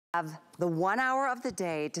Have the 1 hour of the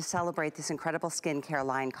day to celebrate this incredible skincare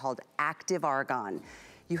line called Active Argan.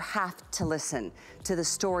 You have to listen to the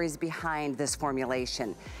stories behind this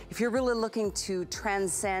formulation. If you're really looking to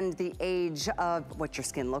transcend the age of what your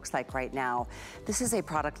skin looks like right now, this is a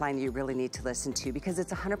product line you really need to listen to because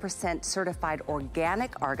it's 100% certified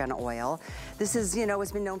organic argan oil. This is, you know,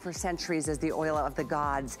 it's been known for centuries as the oil of the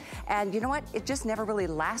gods. And you know what? It just never really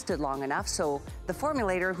lasted long enough. So the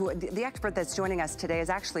formulator, the expert that's joining us today, has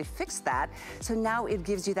actually fixed that. So now it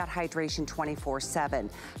gives you that hydration 24/7.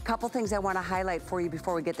 A couple things I want to highlight for you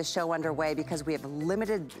before we get the show underway, because we have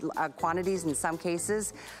limited quantities in some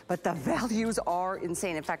cases, but the values are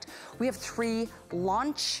insane. In fact, we have 3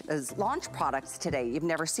 launch products today you've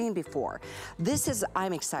never seen before. This is,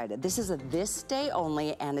 I'm excited. This is a this day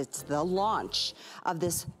only, and it's the launch of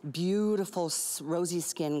this beautiful rosy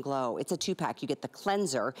skin glow. It's a 2-pack. You get the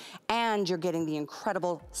cleanser, and you're getting the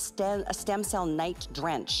incredible stem cell night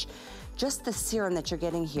drench. Just the serum that you're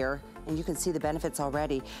getting here, and you can see the benefits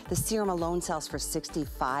already. The serum alone sells for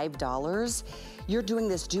 $65. You're doing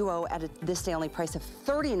this duo at this day only price of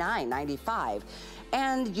 $39.95.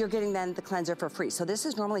 And you're getting then the cleanser for free. So this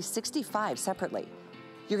is normally $65 separately.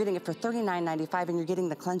 You're getting it for $39.95, and you're getting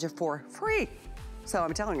the cleanser for free. So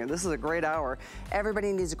I'm telling you, this is a great hour.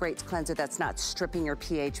 Everybody needs a great cleanser that's not stripping your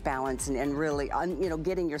pH balance and really, you know,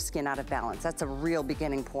 getting your skin out of balance. That's a real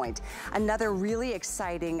beginning point. Another really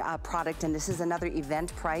exciting product, and this is another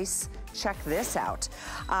event price. Check this out.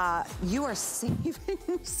 You are saving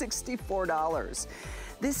 $64.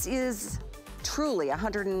 This is truly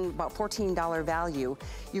about $14 value.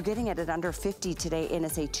 You're getting it at under $50 today, and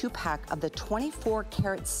it's a 2-pack of the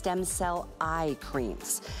 24-karat stem cell eye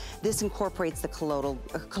creams. This incorporates the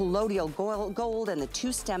colloidal gold and the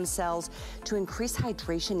 2 stem cells to increase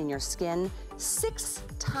hydration in your skin 6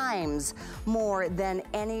 times more than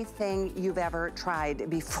anything you've ever tried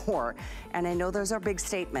before. And I know those are big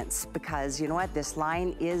statements because you know what? This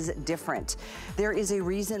line is different. There is a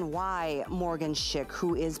reason why Morgan Schick,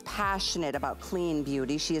 who is passionate about clean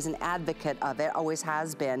beauty, she is an advocate of it, always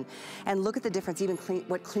has been. And look at the difference, even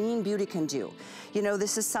what clean beauty can do. You know,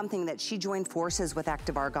 this is something that she joined forces with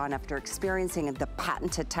Active Argan after experiencing the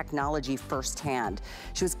patented technology firsthand.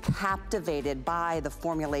 She was captivated by the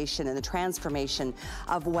formulation and the transformation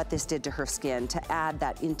of what this did to her skin to add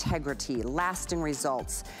that integrity, lasting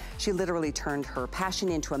results. She literally turned her passion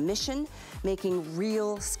into a mission, making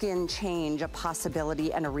real skin change a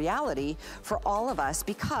possibility and a reality for all of us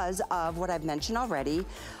because of what I've mentioned already.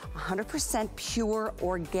 100% pure,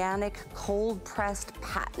 organic, cold-pressed,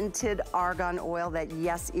 patented argan oil that,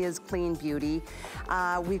 yes, is clean beauty.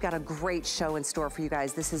 We've got a great show in store for you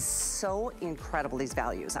guys. This is so incredible, these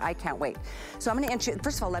values. I can't wait. So I'm going to,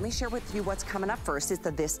 first of all, let me share with you what's coming up first. It's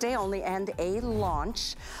the This Day Only and a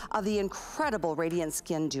launch of the incredible Radiant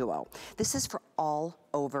Skin Duo. This is for all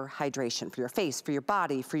over hydration, for your face, for your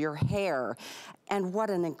body, for your hair. And what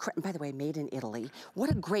an incredible, by the way, made in Italy. What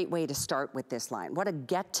a great way to start with this line. What a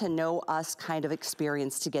get to know us kind of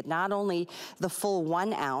experience to get not only the full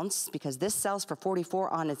 1 ounce, because this sells for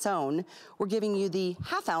 $44 on its own, we're giving you the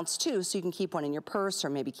 ½ ounce too, so you can keep one in your purse or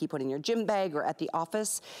maybe keep one in your gym bag or at the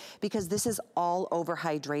office, because this is all over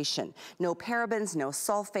hydration. No parabens, no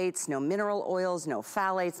sulfates, no mineral oils, no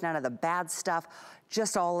phthalates, none of the bad stuff.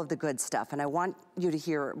 Just all of the good stuff. And I want you to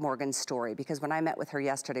hear Morgan's story, because when I met with her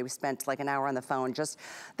yesterday, we spent like an hour on the phone. Just,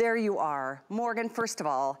 there you are. Morgan, first of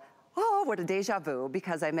all, oh, what a deja vu,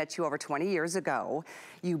 because I met you over 20 years ago.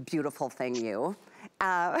 You beautiful thing, you.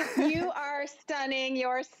 You are stunning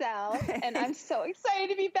yourself, and I'm so excited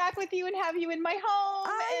to be back with you and have you in my home.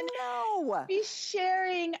 I know. Be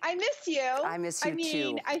sharing. I miss you. I miss you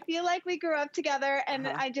too. I feel like we grew up together, and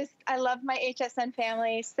I love my HSN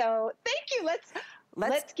family. So thank you.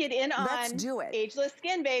 Let's get in on ageless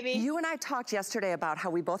skin, baby. You and I talked yesterday about how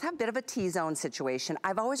we both have a bit of a T-zone situation.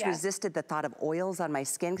 I've always resisted the thought of oils on my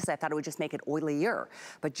skin because I thought it would just make it oilier.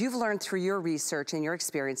 But you've learned through your research and your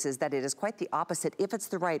experiences that it is quite the opposite if it's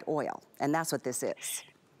the right oil. And that's what this is.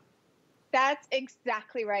 That's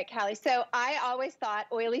exactly right, Callie. So I always thought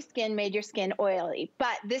oily skin made your skin oily,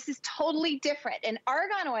 but this is totally different. And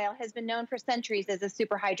argan oil has been known for centuries as a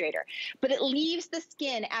super hydrator, but it leaves the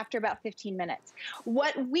skin after about 15 minutes.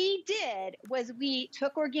 What we did was we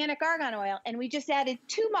took organic argan oil and we just added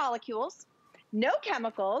 2 molecules, no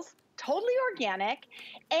chemicals, totally organic,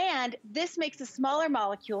 and this makes a smaller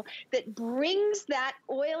molecule that brings that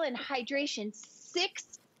oil and hydration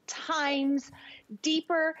 6 times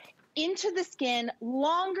deeper into the skin,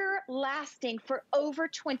 longer lasting for over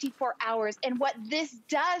 24 hours. And what this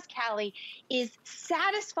does, Callie, is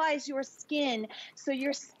satisfies your skin so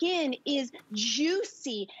your skin is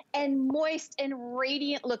juicy and moist and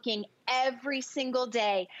radiant looking every single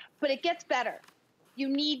day. But it gets better. You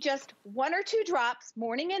need just 1 or 2 drops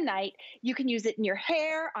morning and night. You can use it in your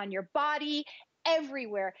hair, on your body,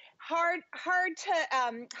 everywhere. Hard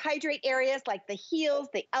to hydrate areas like the heels,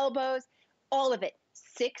 the elbows, all of it.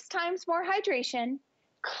 6 times more hydration,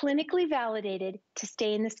 clinically validated to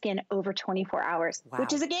stay in the skin over 24 hours, wow,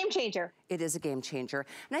 which is a game changer. It is a game changer.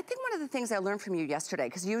 And I think one of the things I learned from you yesterday,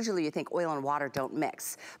 because usually you think oil and water don't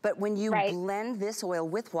mix, but when you blend this oil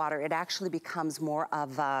with water, it actually becomes more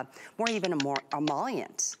of a, more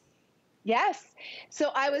emollient. Yes.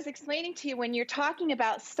 So I was explaining to you, when you're talking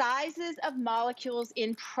about sizes of molecules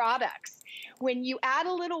in products, when you add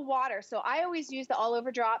a little water, so I always use the all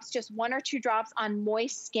over drops, just 1 or 2 drops on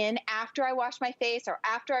moist skin after I wash my face or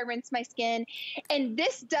after I rinse my skin. And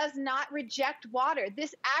this does not reject water.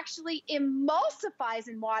 This actually emulsifies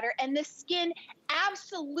in water, and the skin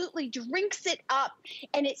absolutely drinks it up,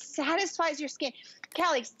 and it satisfies your skin.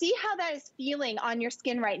 Callie, see how that is feeling on your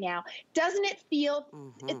skin right now. Doesn't it feel,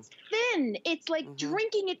 it's thin. It's like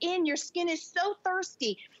drinking it in. Your skin is so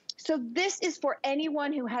thirsty. So this is for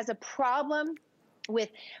anyone who has a problem with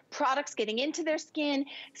products getting into their skin,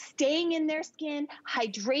 staying in their skin,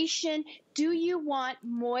 hydration. Do you want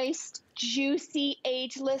moist, juicy,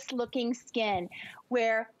 ageless looking skin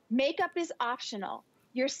where makeup is optional?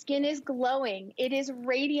 Your skin is glowing, it is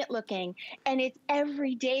radiant looking, and it's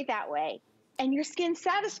every day that way. And your skin's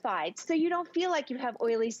satisfied, so you don't feel like you have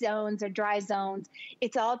oily zones or dry zones.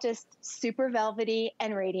 It's all just super velvety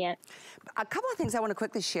and radiant. A couple of things I want to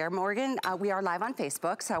quickly share, Morgan. We are live on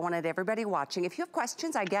Facebook, so I wanted everybody watching. If you have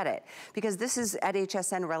questions, I get it, because this is at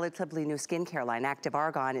HSN, relatively new skincare line. Active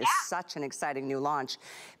Argan is such an exciting new launch.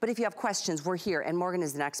 But if you have questions, we're here, and Morgan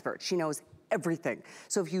is an expert. She knows everything.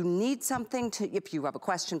 So if you need something if you have a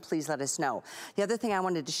question, please let us know. The other thing I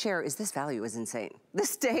wanted to share is this value is insane.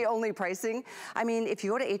 This day only pricing. I mean, if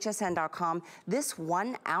you go to hsn.com, this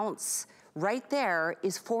 1 ounce right there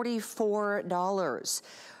is $44.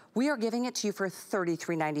 We are giving it to you for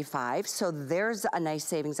 $33.95. So there's a nice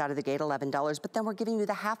savings out of the gate, $11, but then we're giving you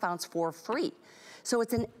the ½ ounce for free. So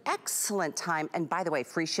it's an excellent time. And by the way,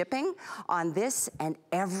 free shipping on this and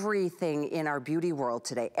everything in our beauty world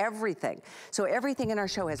today, everything. So everything in our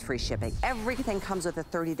show has free shipping. Everything comes with a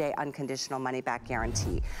 30-day unconditional money-back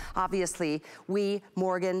guarantee. Obviously,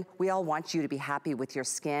 Morgan, we all want you to be happy with your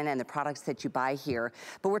skin and the products that you buy here.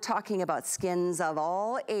 But we're talking about skins of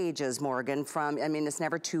all ages, Morgan, I mean, it's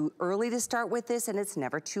never too early to start with this, and it's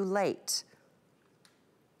never too late.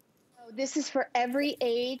 This is for every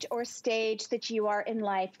age or stage that you are in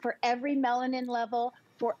life, for every melanin level,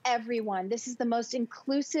 for everyone. This is the most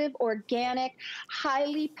inclusive, organic,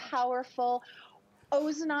 highly powerful,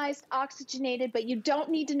 ozonized, oxygenated, but you don't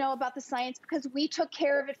need to know about the science because we took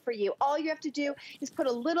care of it for you. All you have to do is put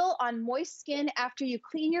a little on moist skin after you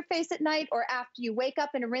clean your face at night or after you wake up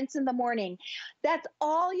and rinse in the morning. That's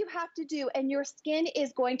all you have to do, and your skin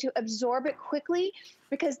is going to absorb it quickly,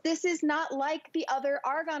 because this is not like the other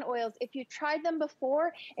argan oils. If you tried them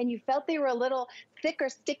before and you felt they were a little thick or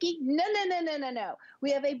sticky, no.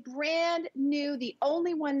 We have a brand new, the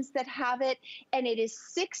only ones that have it, and it is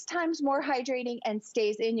 6 times more hydrating and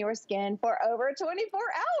stays in your skin for over 24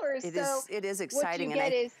 hours. It is exciting. What you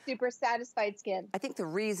get is super satisfied skin. I think the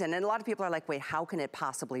reason, and a lot of people are like, wait, how can it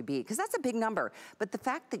possibly be? Because that's a big number. But the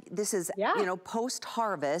fact that this is,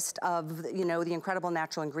 post-harvest of, the incredible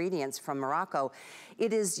natural ingredients from Morocco,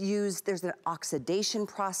 it is used, there's an oxidation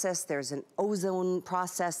process, there's an ozone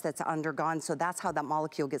process that's undergone, so that's how that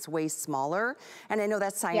molecule gets way smaller. And I know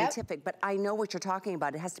that's scientific, but I know what you're talking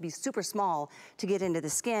about. It has to be super small to get into the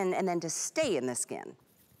skin and then to stay in the skin.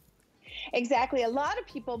 Exactly. A lot of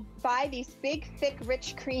people buy these big, thick,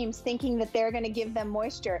 rich creams thinking that they're going to give them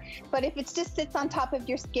moisture. But if it just sits on top of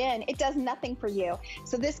your skin, it does nothing for you.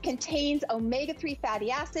 So this contains omega-3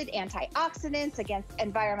 fatty acid, antioxidants against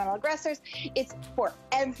environmental aggressors. It's for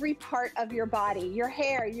every part of your body, your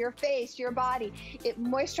hair, your face, your body. It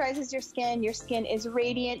moisturizes your skin. Your skin is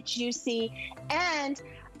radiant, juicy, and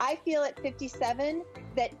I feel at 57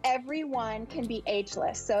 that everyone can be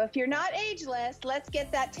ageless. So if you're not ageless, let's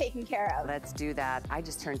get that taken care of. Let's do that. I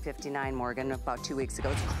just turned 59, Morgan, about 2 weeks ago.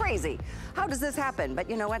 It's crazy. How does this happen? But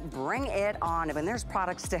you know what? Bring it on. When there's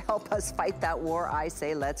products to help us fight that war, I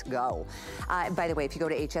say let's go. By the way, if you go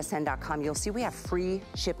to hsn.com, you'll see we have free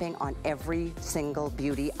shipping on every single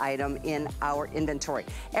beauty item in our inventory.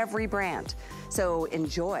 Every brand. So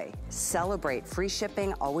enjoy, celebrate. Free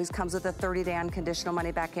shipping always comes with a 30-day unconditional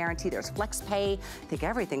money-back money-back guarantee. There's flex pay. I think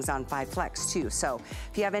everything's on 5 Flex too. So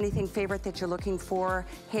if you have anything favorite that you're looking for,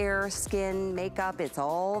 hair, skin, makeup, it's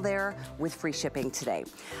all there with free shipping today.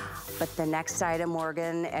 But the next item,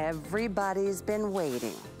 Morgan, everybody's been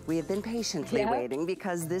waiting. We have been patiently waiting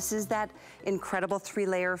because this is that incredible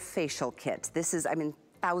 3-layer facial kit. This is, I mean,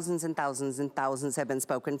 thousands and thousands and thousands have been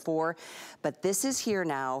spoken for, but this is here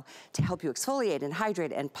now to help you exfoliate and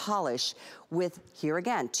hydrate and polish with, here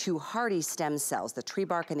again, 2 hardy stem cells, the tree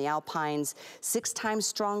bark and the alpines, 6 times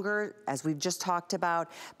stronger, as we've just talked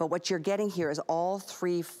about. But what you're getting here is all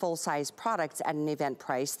 3 full-size products at an event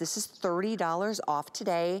price. This is $30 off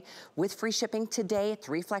today with free shipping today.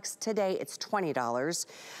 3 Flex today, it's $20.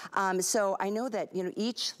 So I know that, you know,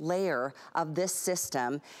 each layer of this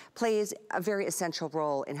system plays a very essential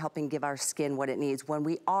role in helping give our skin what it needs when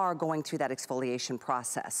we are going through that exfoliation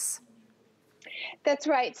process. That's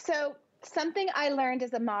right. So something I learned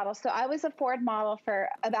as a model. So I was a Ford model for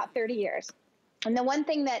about 30 years. And the one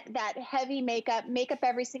thing that heavy makeup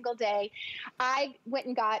every single day, I went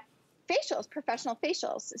and got facials, professional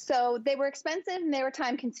facials. So they were expensive and they were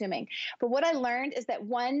time consuming. But what I learned is that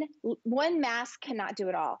one mask cannot do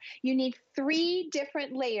it all. You need 3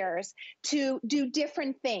 different layers to do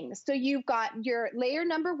different things. So you've got your layer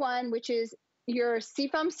number 1, which is your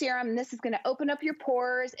seafoam serum, and this is going to open up your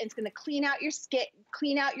pores, and it's going to clean out your skin,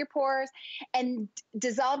 clean out your pores and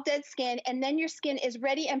dissolve dead skin. And then your skin is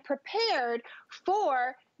ready and prepared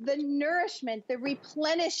for the nourishment, the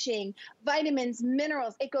replenishing vitamins,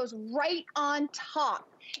 minerals. It goes right on top.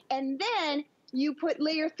 And then you put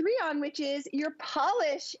layer 3 on, which is your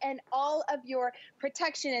polish and all of your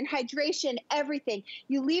protection and hydration, everything.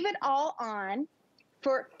 You leave it all on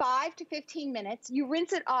for 5 to 15 minutes. You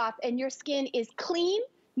rinse it off and your skin is clean,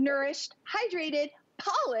 nourished, hydrated,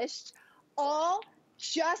 polished, all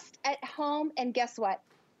just at home. And guess what,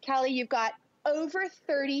 Callie, you've got over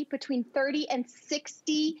 30, between 30 and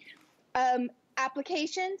 60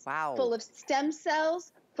 applications full of stem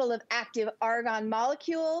cells, full of active argan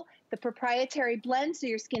molecule, the proprietary blend, so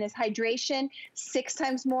your skin is hydration 6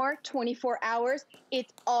 times more, 24 hours.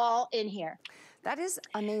 It's all in here. That is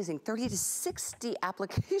amazing. 30 to 60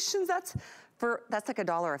 applications. That's like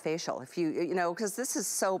 $1 a facial. If you know, because this is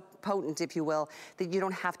so potent, if you will, that you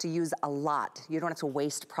don't have to use a lot. You don't have to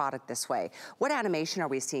waste product this way. What animation are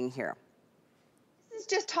we seeing here? This is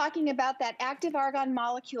just talking about that active argan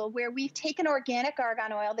molecule, where we've taken organic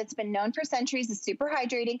argan oil that's been known for centuries, is super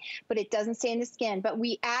hydrating, but it doesn't stay in the skin. But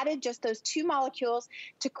we added just those 2 molecules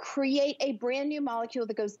to create a brand new molecule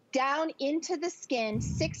that goes down into the skin,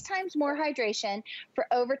 6 times more hydration for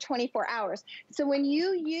over 24 hours. So when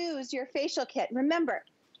you use your facial kit, remember,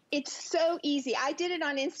 it's so easy. I did it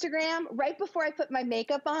on Instagram right before I put my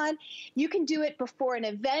makeup on. You can do it before an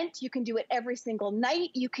event. You can do it every single night.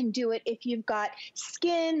 You can do it if you've got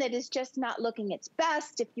skin that is just not looking its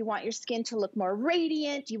best, if you want your skin to look more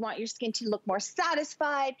radiant, you want your skin to look more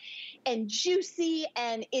satisfied and juicy,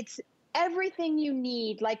 and it's everything you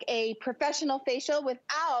need, like a professional facial,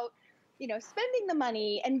 without, you know, spending the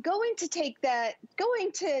money and going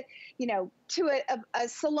to, you know, to a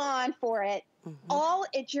salon for it. All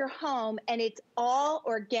at your home, and it's all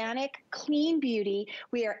organic, clean beauty.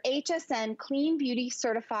 We are HSN Clean Beauty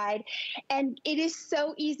certified, and it is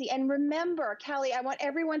so easy. And remember, Callie, I want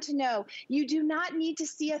everyone to know, you do not need to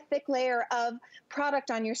see a thick layer of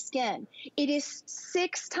product on your skin. It is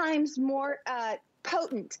 6 times more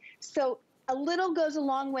potent. So a little goes a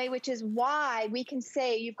long way, which is why we can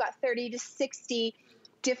say you've got 30 to 60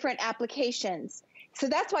 different applications. So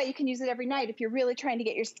that's why you can use it every night if you're really trying to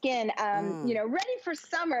get your skin, you know, ready for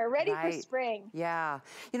summer, ready for spring. Yeah.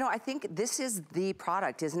 You know, I think this is the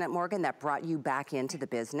product, isn't it, Morgan, that brought you back into the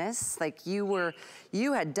business? Like you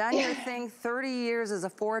had done your thing 30 years as a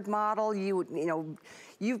Ford model. You know,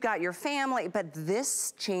 you've got your family, but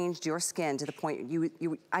this changed your skin to the point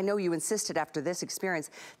I know you insisted after this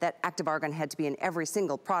experience that active argan had to be in every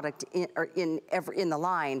single product in the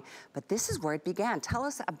line, but this is where it began. Tell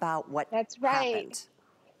us about what happened.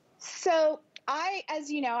 So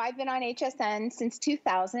as you know, I've been on HSN since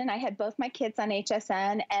 2000. I had both my kids on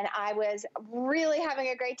HSN, and I was really having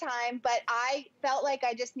a great time, but I felt like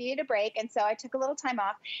I just needed a break, and so I took a little time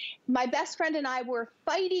off. My best friend and I were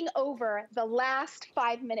fighting over the last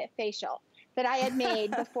 5-minute facial that I had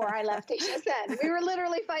made before I left HSN. We were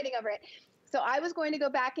literally fighting over it. So I was going to go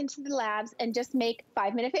back into the labs and just make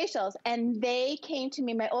 5-minute facials. And they came to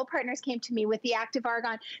me, my old partners came to me with the active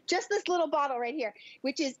argan, just this little bottle right here,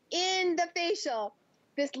 which is in the facial,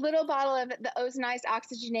 this little bottle of the ozonized,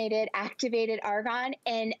 oxygenated, activated argan.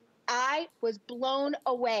 And I was blown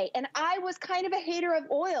away. And I was kind of a hater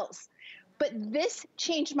of oils, But this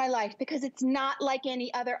changed my life because it's not like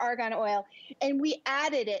any other argan oil. And we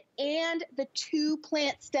added it and the 2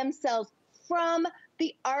 plant stem cells from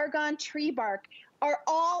the argan tree bark are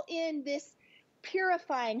all in this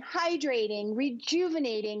purifying, hydrating,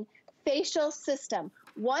 rejuvenating facial system.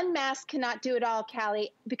 One mask cannot do it all,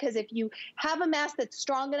 Callie, because if you have a mask that's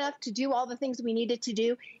strong enough to do all the things we need it to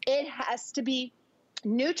do, it has to be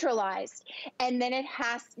neutralized, and then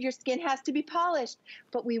your skin has to be polished.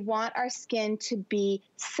 But we want our skin to be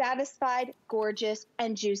satisfied, gorgeous,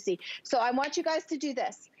 and juicy. So I want you guys to do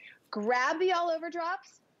this. Grab the all over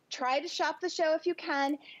drops, try to shop the show if you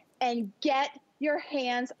can, and get your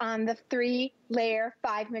hands on the 3-layer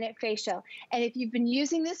 5-minute facial. And if you've been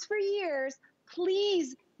using this for years,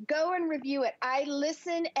 please go and review it. I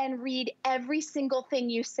listen and read every single thing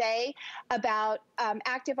you say about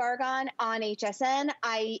Active Argan on HSN.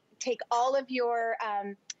 I take all of your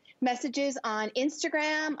messages on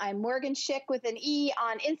Instagram. I'm Morgan Schick with an E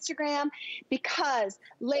on Instagram, because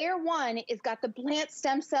layer 1 is got the plant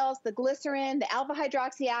stem cells, the glycerin, the alpha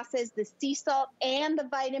hydroxy acids, the sea salt, and the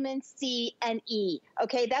vitamin C and E.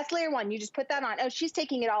 Okay, that's layer 1. You just put that on. Oh, she's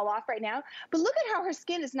taking it all off right now. But look at how her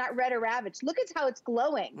skin is not red or ravaged. Look at how it's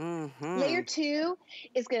glowing. Layer 2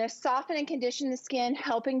 is going to soften and condition the skin,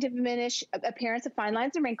 helping to diminish appearance of fine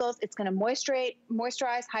lines and wrinkles. It's going to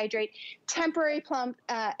moisturize, hydrate, temporary plump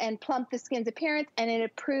and plump the skin's appearance, and it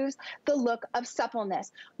improves the look of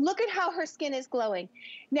suppleness. Look at how her skin is glowing.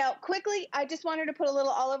 Now, quickly, I just wanted to put a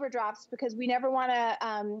little all over drops because we never want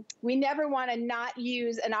to not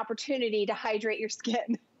use an opportunity to hydrate your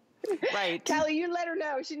skin. Right. Callie, you let her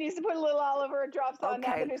know. She needs to put a little all over drops on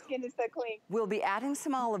now that her skin is so clean. We'll be adding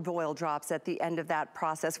some olive oil drops at the end of that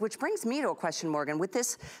process, which brings me to a question, Morgan. With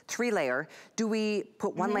this 3-layer, do we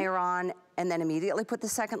put 1 layer on and then immediately put the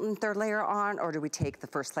 2nd and 3rd layer on, or do we take the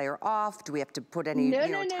 1st layer off? Do we have to put any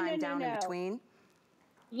time down in between?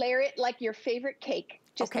 Layer it like your favorite cake.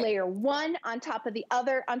 Just layer 1 on top of the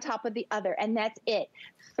other, on top of the other, and that's it.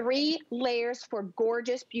 3 layers for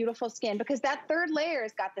gorgeous, beautiful skin, because that 3rd layer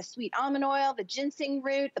has got the sweet almond oil, the ginseng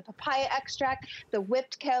root, the papaya extract, the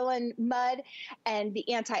whipped kaolin mud, and the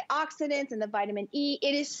antioxidants and the vitamin E.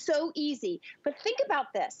 It is so easy. But think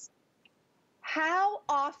about this. How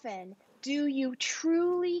often do you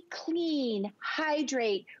truly clean,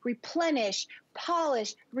 hydrate, replenish,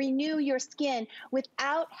 polish, renew your skin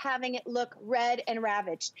without having it look red and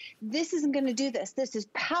ravaged? This isn't going to do this. This is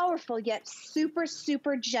powerful yet super,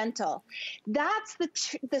 super gentle. That's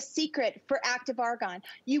the secret for Active Argan.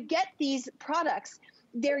 You get these products.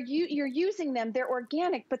 You're using them, they're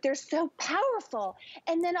organic, but they're so powerful.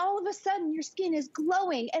 And then all of a sudden your skin is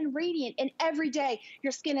glowing and radiant, and every day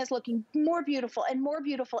your skin is looking more beautiful and more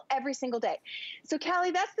beautiful every single day. So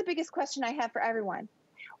Callie, that's the biggest question I have for everyone.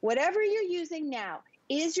 Whatever you're using now,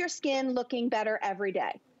 is your skin looking better every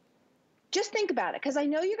day? Just think about it, because I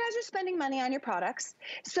know you guys are spending money on your products.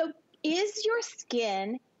 So is your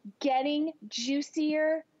skin getting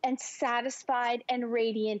juicier and satisfied and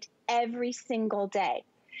radiant every single day?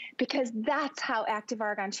 Because that's how Active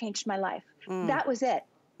Argan changed my life. That was it.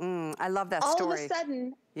 I love that story. All of a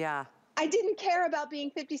sudden, I didn't care about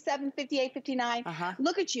being 57, 58, 59.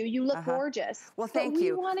 Look at you. You look gorgeous. Well, thank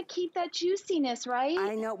you. We want to keep that juiciness, right?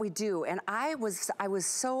 I know we do. And I was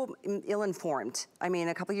so ill-informed. I mean,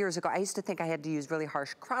 a couple years ago, I used to think I had to use really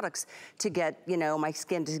harsh products to get, my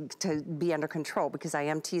skin to be under control, because I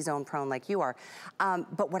am T-zone prone like you are.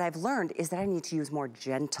 But what I've learned is that I need to use more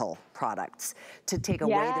gentle products to take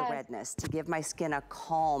away the redness, to give my skin a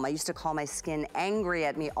calm. I used to call my skin angry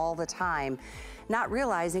at me all the time, not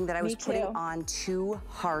realizing that I was putting on too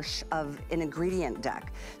harsh of an ingredient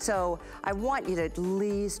deck. So I want you to at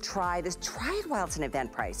least try this. Try it while it's an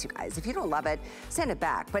event price, you guys. If you don't love it, send it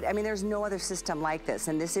back. But I mean, there's no other system like this.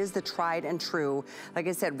 And this is the tried and true. Like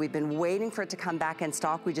I said, we've been waiting for it to come back in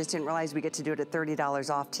stock. We just didn't realize we get to do it at $30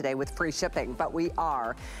 off today with free shipping, but we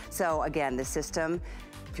are. So again, the system,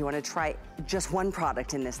 if you want to try just one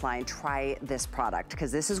product in this line, try this product,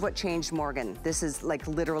 because this is what changed Morgan. This is like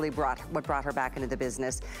literally what brought her back into the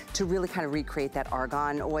business, to really kind of recreate that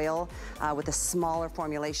argan oil with a smaller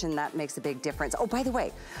formulation. That makes a big difference. Oh, by the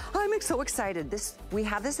way, I'm so excited. We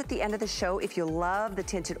have this at the end of the show. If you love the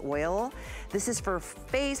tinted oil, this is for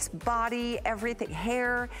face, body, everything,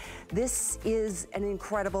 hair. This is an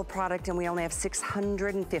incredible product, and we only have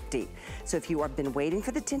 650. So if you have been waiting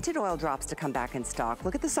for the tinted oil drops to come back in stock,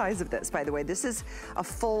 look at the size of this, by the way. This is a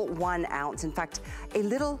full 1 ounce. In fact,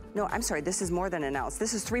 this is more than an ounce.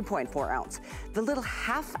 This is 3.4 ounce. The little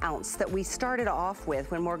 ½ ounce that we started off with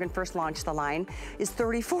when Morgan first launched the line is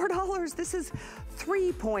 $34. This is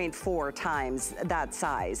 3.4 times that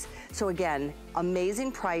size. So again,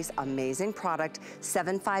 Amazing price, amazing product,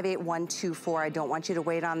 758124. I don't want you to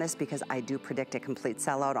wait on this because I do predict a complete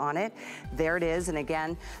sellout on it. There it is, and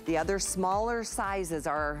again, the other smaller sizes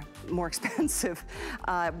are more expensive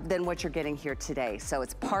than what you're getting here today. So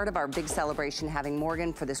it's part of our big celebration having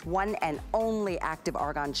Morgan for this one and only Active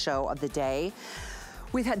Argan show of the day.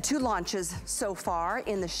 We've had 2 launches so far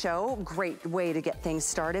in the show. Great way to get things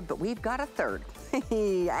started, but we've got a third.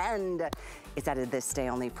 And it's at a this day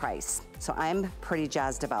only price. So I'm pretty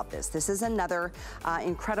jazzed about this. This is another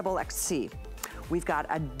incredible XC. We've got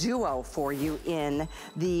a duo for you in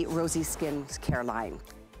the Rosy Skin Care line.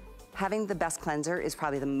 Having the best cleanser is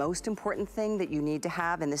probably the most important thing that you need to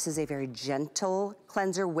have, and this is a very gentle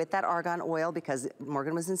cleanser with that argan oil because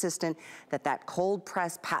Morgan was insistent that that cold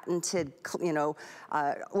press patented,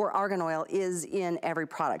 or argan oil is in every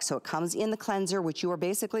product. So it comes in the cleanser, which you are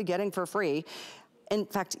basically getting for free. In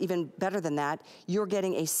fact, even better than that, you're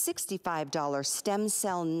getting a $65 stem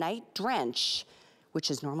cell night drench, which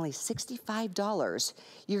is normally $65.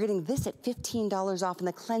 You're getting this at $15 off, and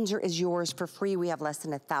the cleanser is yours for free. We have less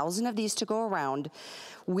than 1,000 of these to go around.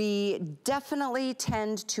 We definitely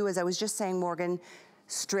tend to, as I was just saying, Morgan,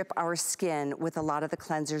 strip our skin with a lot of the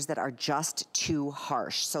cleansers that are just too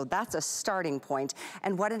harsh. So that's a starting point.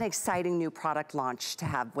 And what an exciting new product launch to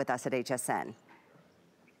have with us at HSN.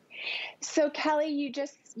 So Kelly,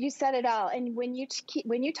 you said it all. And when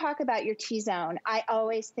you talk about your T-zone, I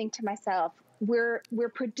always think to myself, we're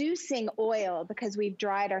producing oil because we've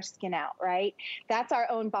dried our skin out, right? That's our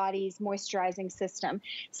own body's moisturizing system.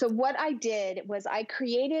 So what I did was I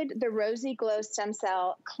created the Rosy Glow Stem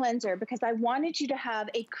Cell Cleanser because I wanted you to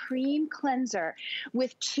have a cream cleanser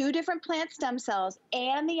with 2 different plant stem cells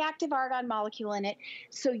and the active argan molecule in it.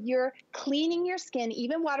 So you're cleaning your skin,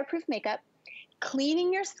 even waterproof makeup,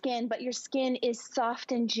 cleaning your skin, but your skin is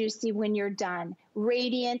soft and juicy when you're done,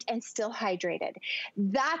 radiant and still hydrated.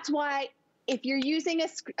 That's why if you're using a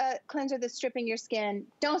cleanser that's stripping your skin,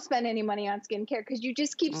 don't spend any money on skincare because you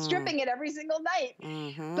just keep stripping it every single night.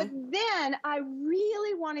 But then I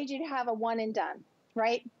really wanted you to have a one and done,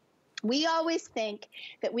 right? We always think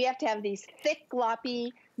that we have to have these thick, gloppy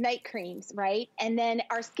night creams, right? And then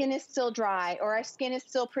our skin is still dry or our skin is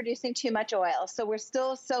still producing too much oil. So we're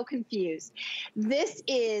still so confused. This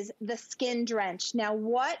is the Skin Drench. Now,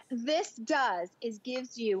 what this does is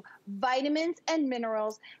gives you vitamins and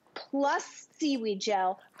minerals plus seaweed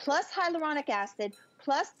gel, plus hyaluronic acid,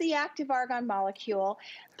 plus the active argan molecule,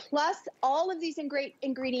 plus all of these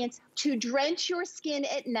ingredients to drench your skin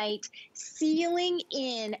at night, sealing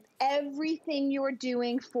in everything you're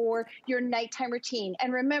doing for your nighttime routine.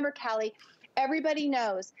 And remember, Callie, everybody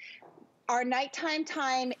knows our nighttime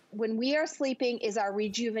time when we are sleeping is our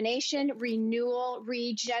rejuvenation, renewal,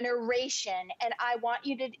 regeneration. And I want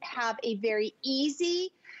you to have a very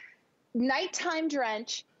easy nighttime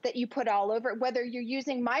drench that you put all over, whether you're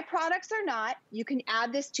using my products or not. You can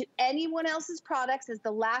add this to anyone else's products as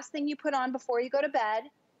the last thing you put on before you go to bed.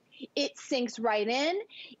 It sinks right in.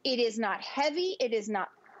 It is not heavy. It is not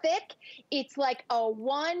thick. It's like a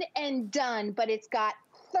one and done, but it's got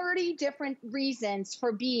 30 different reasons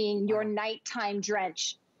for being your nighttime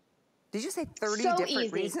drench. Did you say 30 so different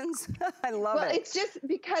easy. reasons? I love it. Well, it's just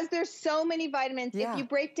because there's so many vitamins. Yeah. If you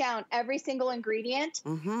break down every single ingredient,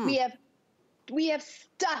 we have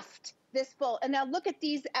stuffed this full. And now look at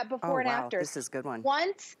these at before and after. This is a good one.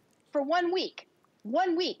 Once for 1 week.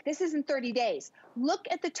 1 week. This isn't 30 days. Look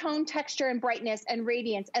at the tone, texture, and brightness and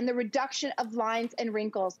radiance and the reduction of lines and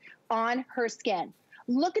wrinkles on her skin.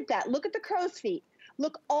 Look at that. Look at the crow's feet.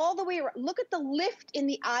 Look all the way around. Look at the lift in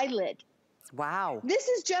the eyelid. Wow. This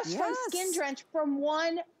is just from Skin Drench from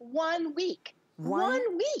one week.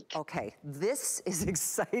 1 week. Okay, this is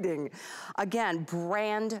exciting. Again,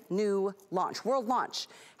 brand new launch, world launch,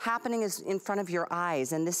 happening is in front of your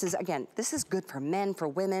eyes. And this is, again, this is good for men, for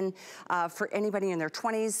women, for anybody in their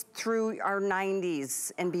 20s through our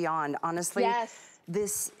 90s and beyond. Honestly,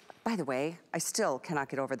 this, by the way, I still cannot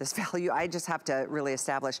get over this value. I just have to really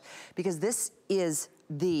establish, because this is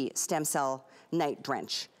the stem cell night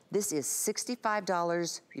drench. This is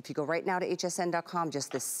 $65. If you go right now to hsn.com,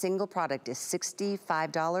 just this single product is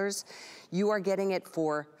 $65. You are getting it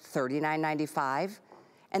for $39.95.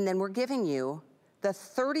 And then we're giving you the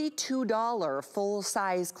 $32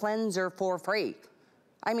 full-size cleanser for free.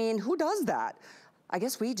 I mean, who does that? I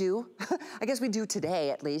guess we do. I guess we do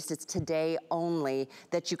today, at least. It's today only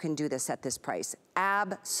that you can do this at this price.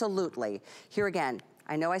 Absolutely. Here again,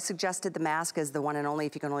 I know I suggested the mask as the one and only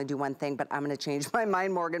if you can only do one thing, but I'm gonna change my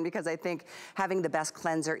mind, Morgan, because I think having the best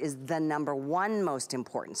cleanser is the #1 most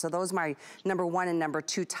important. So those are my #1 and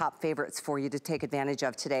 #2 top favorites for you to take advantage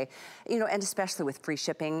of today. You know, and especially with free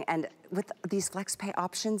shipping and with these flex pay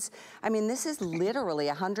options. I mean, this is literally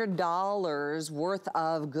 $100 worth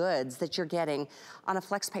of goods that you're getting. On a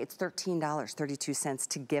flex pay, it's $13.32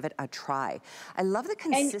 to give it a try. I love the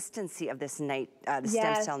consistency of this night, the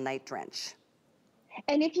stem cell night drench.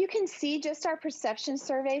 And if you can see just our perception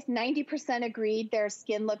surveys, 90% agreed their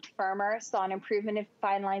skin looked firmer, saw an improvement in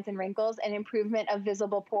fine lines and wrinkles, and improvement of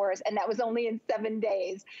visible pores, and that was only in 7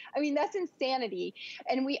 days. I mean, that's insanity.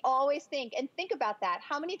 And we always think about that.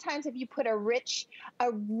 How many times have you put a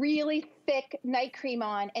really thick night cream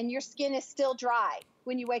on and your skin is still dry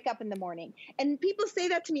when you wake up in the morning? And people say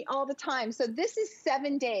that to me all the time. So this is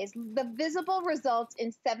 7 days. The visible results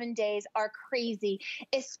in 7 days are crazy,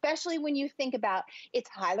 especially when you think about it's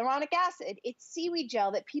hyaluronic acid, it's seaweed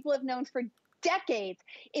gel that people have known for decades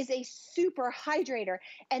is a super hydrator.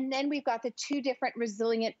 And then we've got the 2 different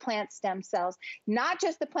resilient plant stem cells, not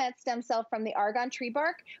just the plant stem cell from the Argan tree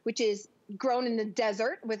bark, which is grown in the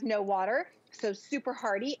desert with no water, so super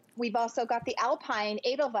hardy. We've also got the alpine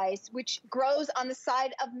edelweiss, which grows on the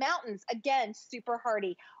side of mountains. Again, super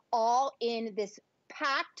hardy, all in this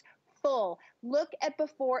packed full. Look at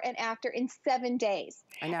before and after in 7 days.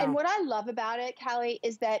 I know. And what I love about it, Callie,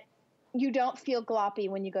 is that you don't feel gloppy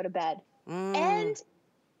when you go to bed. And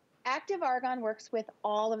Active Argan works with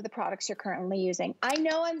all of the products you're currently using. I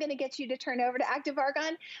know I'm going to get you to turn over to Active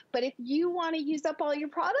Argan, but if you want to use up all your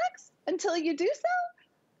products until you do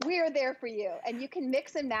so, we are there for you. And you can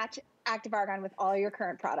mix and match Active Argan with all your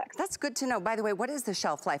current products. That's good to know. By the way, what is the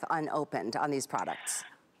shelf life unopened on these products?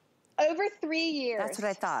 Over 3 years. That's what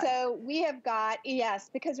I thought. So we have got, yes,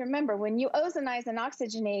 because remember, when you ozonize and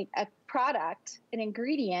oxygenate a product, an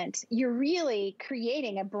ingredient, you're really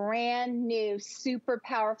creating a brand new, super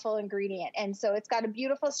powerful ingredient. And so it's got a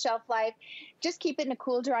beautiful shelf life. Just keep it in a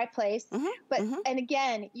cool, dry place. And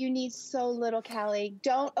again, you need so little, Callie.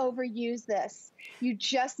 Don't overuse this. You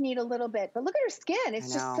just need a little bit. But look at her skin.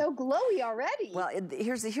 It's just so glowy already. Well,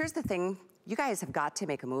 here's the thing. You guys have got to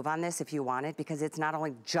make a move on this if you want it, because it's not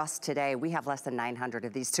only just today. We have less than 900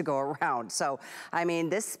 of these to go around. So, I mean,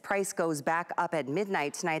 this price goes back up at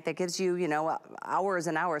midnight tonight. That gives you, you know, hours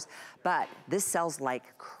and hours. But this sells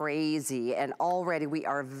like crazy. And already we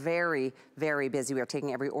are very, very busy. We are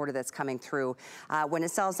taking every order that's coming through. When it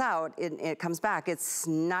sells out, it comes back. It's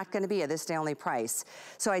not going to be a this day only price.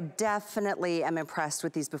 So I definitely am impressed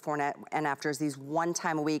with these before and afters, these 1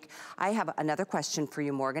 time a week. I have another question for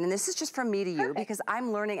you, Morgan. And this is just from me to you, because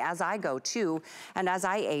I'm learning as I go too, and as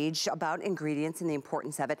I age, about ingredients and the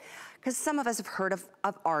importance of it. Because some of us have heard of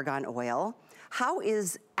argan oil. How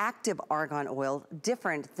is active argan oil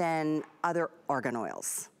different than other argan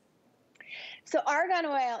oils? So argan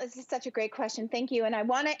oil is just such a great question. Thank you. And I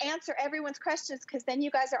want to answer everyone's questions, because then you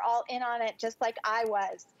guys are all in on it just like I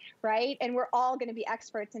was, right? And we're all going to be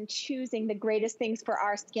experts in choosing the greatest things for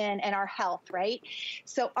our skin and our health, right?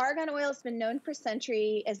 So argan oil has been known for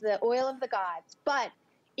centuries as the oil of the gods, but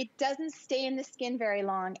it doesn't stay in the skin very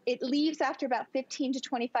long. It leaves after about 15 to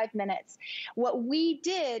 25 minutes. What we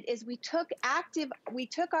did is we took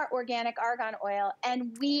our organic argan oil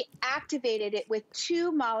and we activated it with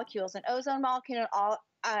 2 molecules, an ozone molecule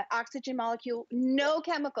and oxygen molecule, no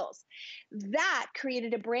chemicals. That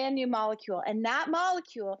created a brand new molecule. And that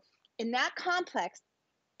molecule in that complex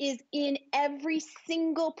is in every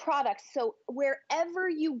single product. So wherever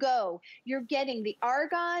you go, you're getting the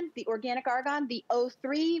argan, the organic argan, the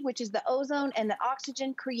O3, which is the ozone, and the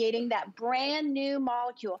oxygen, creating that brand new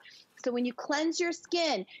molecule. So when you cleanse your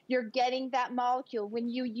skin, you're getting that molecule. When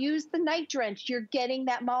you use the night drench, you're getting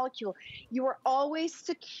that molecule. You are always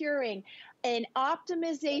securing an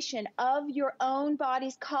optimization of your own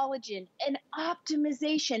body's collagen, an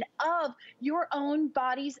optimization of your own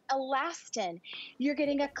body's elastin. You're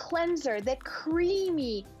getting a cleanser, that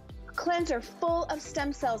creamy cleanser full of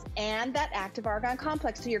stem cells and that active argan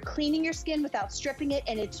complex. So you're cleaning your skin without stripping it,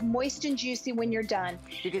 and it's moist and juicy when you're done.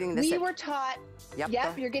 You're getting this. We were taught.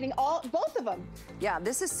 Yep, you're getting both of them. Yeah,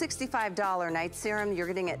 this is $65 night serum. You're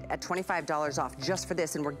getting it at $25 off just for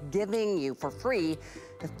this, and we're giving you for free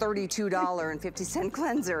the $32.50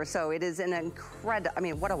 cleanser. So it is an incredible, I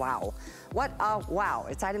mean, what a wow. What a wow.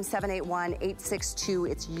 It's item 781862.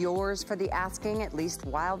 It's yours for the asking, at least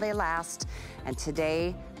while they last. And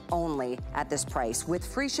today, only at this price with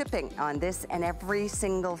free shipping on this and every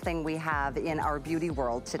single thing we have in our beauty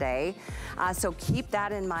world today. So keep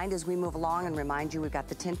that in mind as we move along, and remind you we've got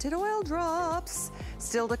the tinted oil drops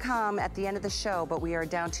still to come at the end of the show, but we are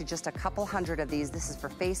down to just a couple hundred of these. This is for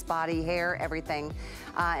face, body, hair, everything.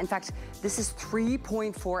 In fact, this is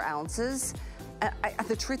 3.4 ounces.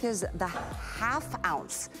 The truth is, the half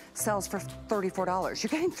ounce sells for $34. You're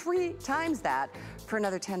getting 3 times that for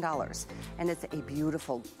another $10. And it's a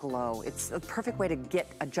beautiful glow. It's a perfect way to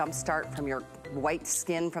get a jump start from your white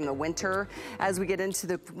skin from the winter as we get into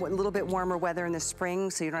the little bit warmer weather in the spring,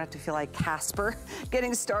 so you don't have to feel like Casper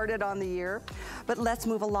getting started on the year. But let's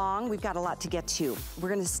move along. We've got a lot to get to. We're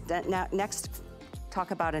gonna next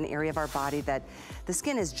talk about an area of our body that the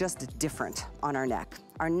skin is just different on our neck.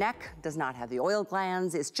 Our neck does not have the oil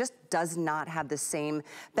glands. It just does not have the same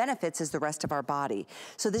benefits as the rest of our body.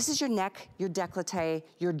 So this is your neck, your décolleté,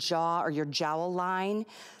 your jaw or your jowl line.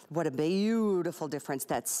 What a beautiful difference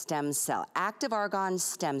that stem cell. Active Argan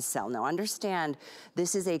stem cell. Now understand,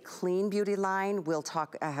 this is a clean beauty line. We'll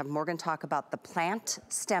have Morgan talk about the plant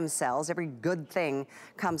stem cells. Every good thing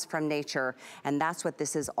comes from nature, and that's what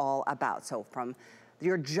this is all about. So from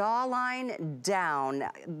your jawline down,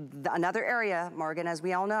 another area, Morgan, as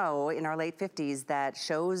we all know, in our late 50s, that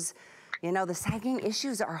shows, you know, the sagging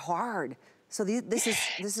issues are hard. So this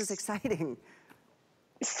is exciting.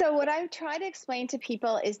 So what I try to explain to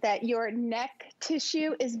people is that your neck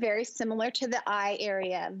tissue is very similar to the eye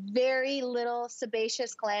area. Very little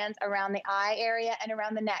sebaceous glands around the eye area and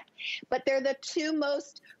around the neck. But they're the two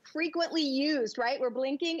most frequently used, right? We're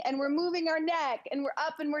blinking and we're moving our neck, and we're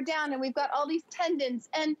up and we're down, and we've got all these tendons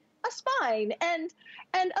and a spine and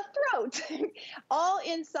a throat all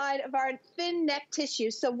inside of our thin neck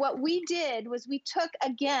tissue. So what we did was we took,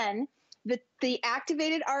 again, the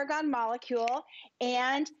activated argan molecule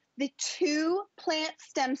and the 2 plant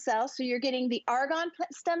stem cells. So you're getting the argan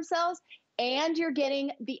stem cells and you're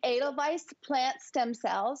getting the Edelweiss plant stem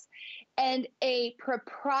cells, and a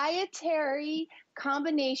proprietary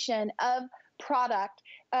combination of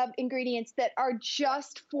ingredients that are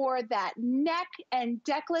just for that neck and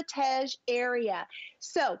décolletage area.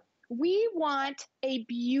 So we want a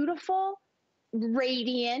beautiful,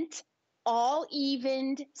 radiant, all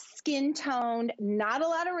evened, skin toned, not a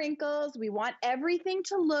lot of wrinkles. We want everything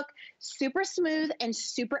to look super smooth and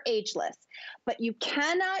super ageless. But you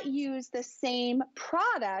cannot use the same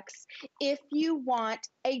products if you want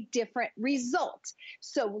a different result.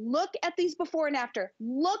 So look at these before and after.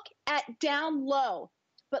 Look at down low,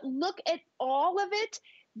 but look at all of it.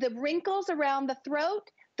 The wrinkles around the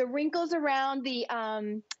throat, the wrinkles around the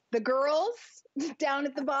girls down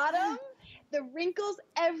at the bottom, the wrinkles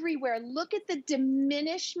everywhere. Look at the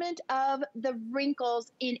diminishment of the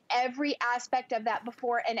wrinkles in every aspect of that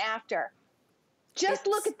before and after. Just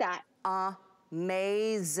look at that.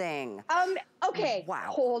 Amazing. Okay, wow.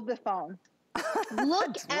 Hold the phone.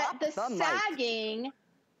 Look at the sagging.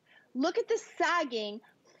 Look at the sagging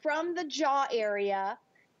from the jaw area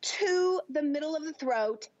to the middle of the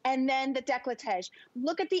throat and then the décolletage.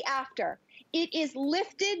 Look at the after. It is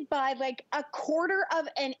lifted by like 1/4 of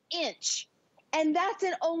an inch. And that's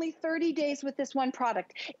in only 30 days with this one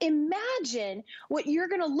product. Imagine what you're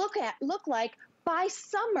gonna look like by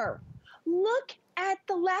summer. Look at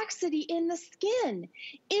the laxity in the skin.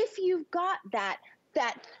 If you've got that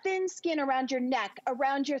thin skin around your neck,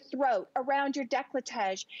 around your throat, around your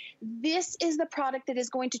décolletage, this is the product that is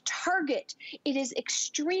going to target. It is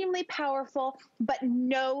extremely powerful, but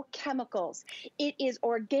no chemicals. It is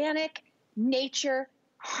organic, nature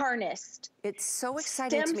harnessed. It's so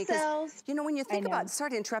exciting to me because, you know, when you think about,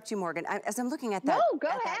 sorry to interrupt you, Morgan, as I'm looking at that,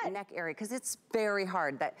 that neck area, because it's very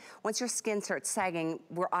hard that once your skin starts sagging,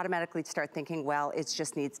 we're automatically start thinking, well, it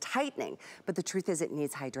just needs tightening. But the truth is it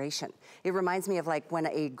needs hydration. It reminds me of like when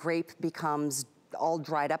a grape becomes all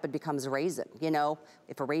dried up, it becomes a raisin. You know,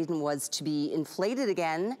 if a raisin was to be inflated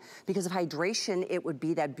again because of hydration, it would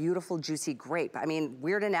be that beautiful, juicy grape. I mean,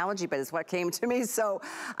 weird analogy, but it's what came to me. So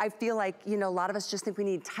I feel like, you know, a lot of us just think we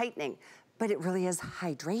need tightening, but it really is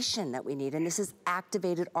hydration that we need. And this is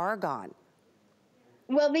activated argan.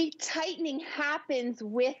 Well, the tightening happens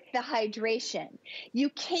with the hydration. You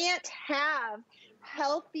can't have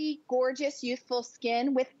healthy, gorgeous, youthful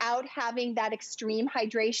skin without having that extreme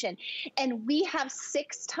hydration. And we have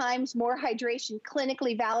 6 times more hydration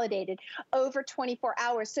clinically validated over 24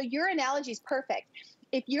 hours. So your analogy is perfect.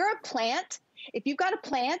 If you're a plant, if you've got a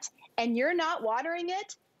plant and you're not watering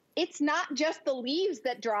it, it's not just the leaves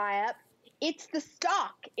that dry up. It's the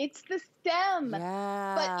stalk, it's the stem.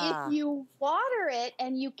 Yeah. But if you water it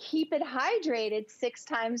and you keep it hydrated 6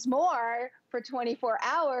 times more for 24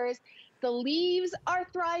 hours, The leaves are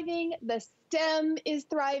thriving, the stem is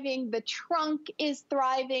thriving, the trunk is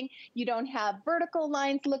thriving. You don't have vertical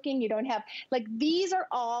lines looking, you don't have, like, these are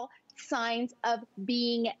all signs of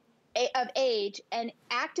being of age, and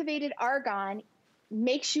activated argan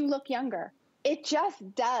makes you look younger. It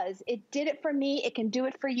just does. It did it for me, it can do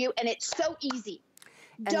it for you, and it's so easy.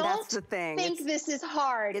 And Don't that's the thing. think this is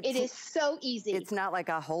hard. It is so easy. It's not like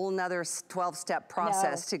a whole nother 12-step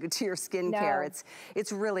process to your skincare.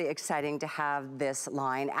 It's really exciting to have this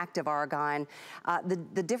line, Active Argan.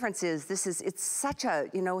 The difference is it's such a,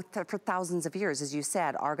 you know, for thousands of years, as you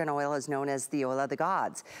said, argan oil is known as the oil of the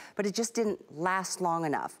gods, but it just didn't last long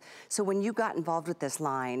enough. So when you got involved with this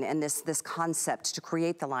line and this concept to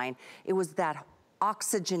create the line, it was that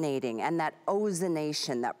oxygenating and that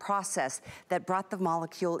ozonation, that process that brought the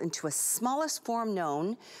molecule into a smallest form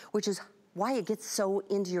known, which is why it gets so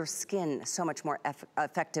into your skin so much more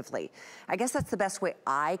effectively. I guess that's the best way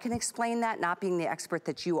I can explain that, not being the expert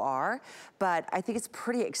that you are, but I think it's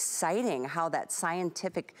pretty exciting how that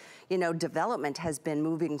scientific, you know, development has been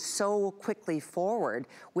moving so quickly forward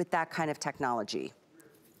with that kind of technology.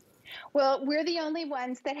 Well, we're the only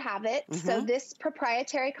ones that have it. So this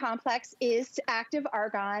proprietary complex is active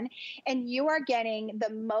argan, and you are getting the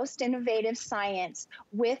most innovative science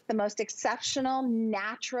with the most exceptional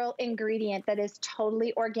natural ingredient that is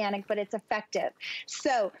totally organic, but it's effective.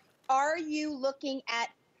 So are you looking at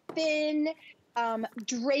thin,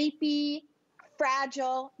 drapey,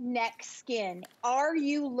 fragile neck skin? Are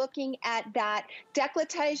you looking at that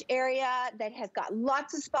décolletage area that has got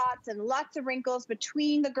lots of spots and lots of wrinkles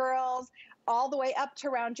between the girls, all the way up to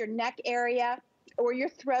around your neck area or your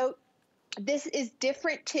throat? This is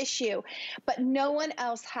different tissue, but no one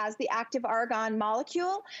else has the active argan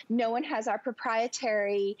molecule. No one has our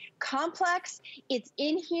proprietary complex. It's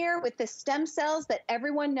in here with the stem cells that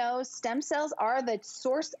everyone knows. Stem cells are the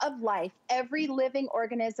source of life. Every living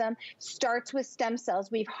organism starts with stem cells.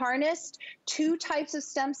 We've harnessed 2 types of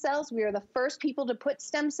stem cells. We are the first people to put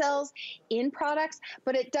stem cells in products,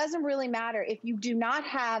 but it doesn't really matter. If you do not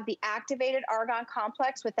have the activated argan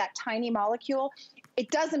complex with that tiny molecule, it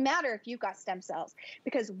doesn't matter if you've got stem cells,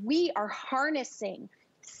 because we are harnessing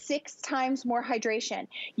 6 times more hydration.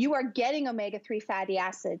 You are getting omega-3 fatty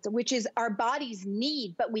acids, which is our body's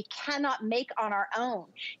need, but we cannot make on our own.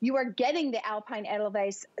 You are getting the alpine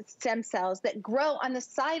edelweiss stem cells that grow on the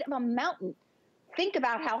side of a mountain. Think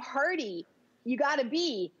about how hardy you got to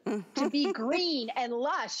be green and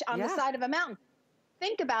lush on the side of a mountain.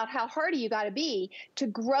 Think about how hardy you got to be to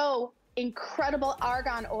grow incredible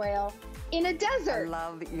argan oil in a desert. I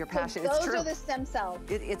love your passion. So it's those true. are the stem cells.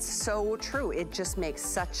 It's so true. It just makes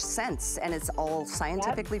such sense, and it's all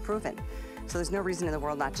scientifically proven. So there's no reason in the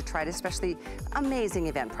world not to try it, especially amazing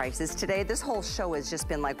event prices today. This whole show has just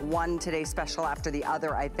been like one Today Special after the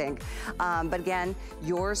other, I think. But again,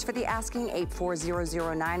 yours for the asking,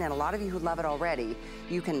 84009, and a lot of you who love it already,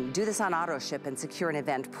 you can do this on auto ship and secure an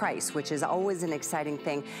event price, which is always an exciting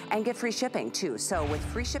thing, and get free shipping too. So with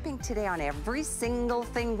free shipping today on every single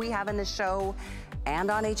thing we have in the show,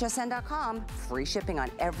 and on hsn.com, free shipping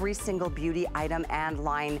on every single beauty item and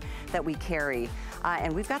line that we carry.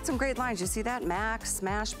 And we've got some great lines. You see that? Max,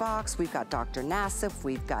 Smashbox, we've got Dr. Nassif,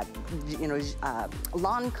 we've got, you know,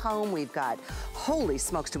 Lancome, we've got, holy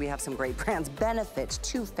smokes, do we have some great brands. Benefit,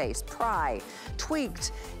 Too Faced, Pry,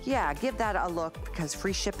 Tweaked. Yeah, give that a look, because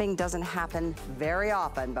free shipping doesn't happen very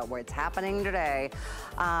often, but where it's happening today.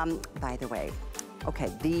 By the way,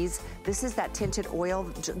 okay, this is that tinted oil,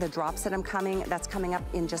 the drops that's coming up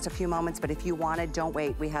in just a few moments, but if you want it, don't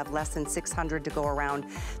wait. We have less than 600 to go around.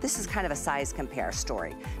 This is kind of a size compare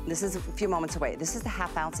story. This is a few moments away. This is the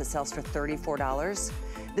half ounce that sells for $34.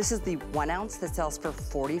 This is the 1 ounce that sells for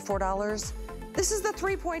 $44. This is the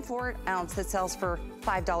 3.4 ounce that sells for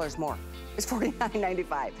 $5 more. It's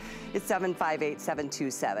 $49.95. It's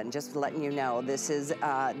 758-727. Just letting you know,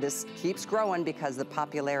 this keeps growing because the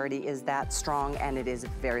popularity is that strong and it is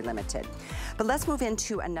very limited. But let's move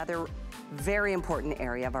into another very important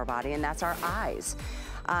area of our body, and that's our eyes.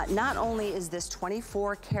 Not only is this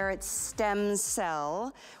 24 karat stem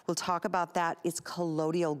cell, we'll talk about that, it's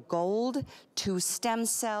colloidal gold, 2 stem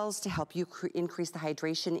cells to help you increase the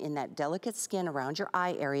hydration in that delicate skin around your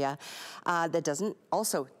eye area that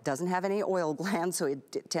doesn't have any oil glands, so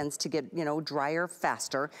it tends to get, you know, drier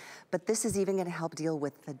faster. But this is even gonna help deal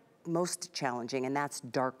with the most challenging, and that's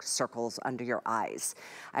dark circles under your eyes.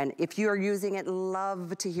 And if you are using it,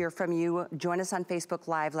 love to hear from you. Join us on Facebook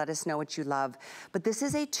Live. Let us know what you love. But this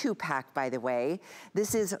is a 2-pack, by the way.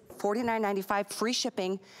 This is $49.95, free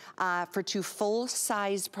shipping for 2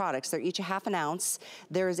 full-size products. They're each a half an ounce.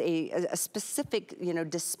 There's a specific, you know,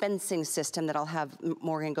 dispensing system that I'll have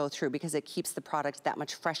Morgan go through because it keeps the product that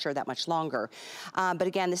much fresher, that much longer. But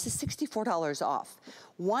again, this is $64 off.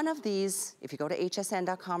 One of these, if you go to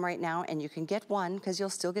hsn.com right now, and you can get one, because you'll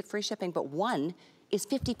still get free shipping, but one is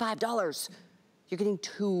 $55. You're getting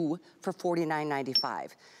 2 for $49.95.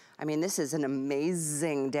 I mean, this is an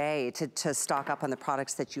amazing day to stock up on the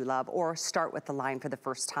products that you love or start with the line for the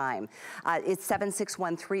first time. It's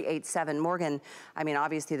 761-387. Morgan, I mean,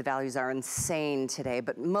 obviously the values are insane today,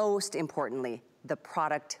 but most importantly, the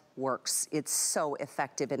product works. It's so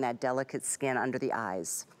effective in that delicate skin under the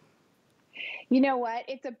eyes. You know what?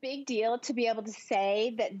 It's a big deal to be able to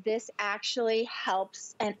say that this actually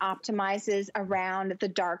helps and optimizes around the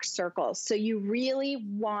dark circles. So you really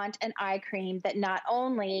want an eye cream that not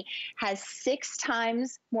only has 6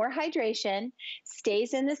 times more hydration,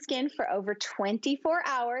 stays in the skin for over 24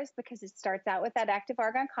 hours because it starts out with that active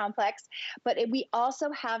argan complex, but we also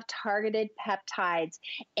have targeted peptides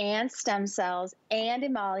and stem cells and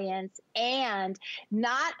emollients, and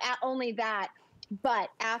not only that, but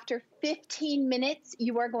after 15 minutes,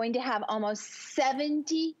 you are going to have almost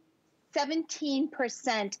 17%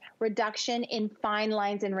 reduction in fine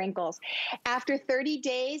lines and wrinkles. After 30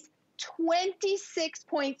 days,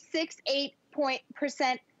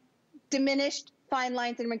 26.68% diminished fine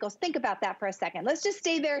lines and wrinkles. Think about that for a second. Let's just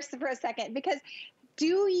stay there for a second, because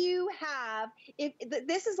do you have, if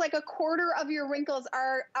this is like a quarter of your wrinkles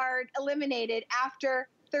are eliminated after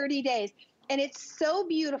 30 days. And it's so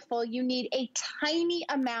beautiful. You need a tiny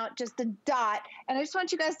amount, just a dot. And I just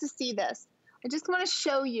want you guys to see this. I just want to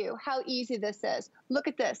show you how easy this is. Look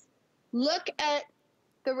at this. Look at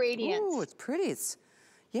the radiance. Oh, it's pretty.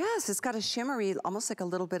 Yes, it's got a shimmery, almost like a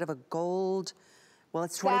little bit of a gold. Well,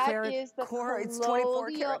 it's 24 karat gold.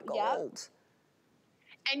 Yep.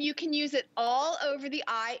 And you can use it all over the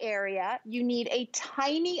eye area. You need a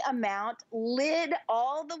tiny amount, lid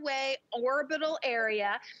all the way, orbital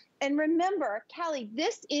area. And remember, Callie,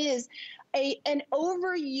 this is an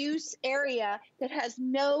overuse area that has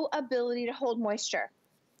no ability to hold moisture.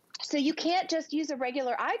 So you can't just use a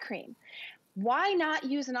regular eye cream. Why not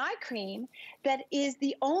use an eye cream that is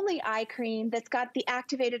the only eye cream that's got the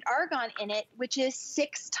activated argan in it, which is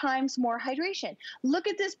 6 times more hydration? Look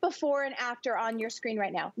at this before and after on your screen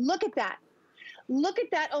right now. Look at that. Look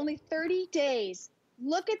at that, only 30 days.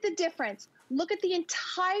 Look at the difference. Look at the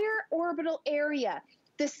entire orbital area.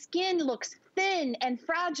 The skin looks thin and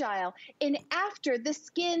fragile, and after, the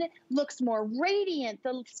skin looks more radiant,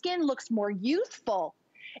 the skin looks more youthful.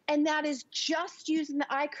 And that is just using the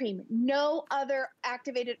eye cream. No other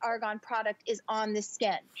activated argan product is on the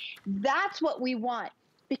skin. That's what we want,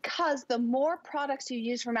 because the more products you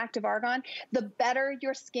use from active argan, the better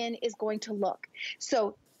your skin is going to look.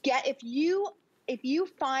 So if you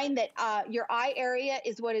find that your eye area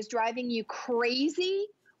is what is driving you crazy,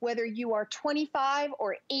 whether you are 25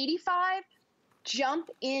 or 85, jump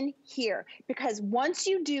in here, because once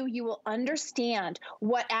you do, you will understand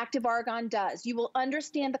what active argan does. You will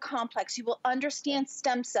understand the complex. You will understand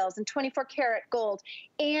stem cells and 24 karat gold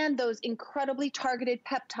and those incredibly targeted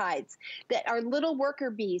peptides that are little worker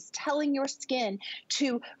bees telling your skin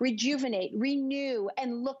to rejuvenate, renew,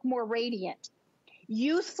 and look more radiant.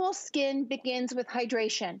 Youthful skin begins with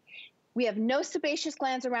hydration. We have no sebaceous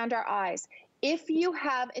glands around our eyes. If you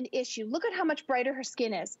have an issue, look at how much brighter her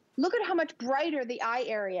skin is. Look at how much brighter the eye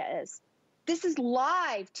area is. This is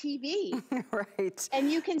live TV. Right.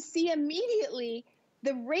 And you can see immediately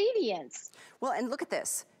the radiance. Well, and look at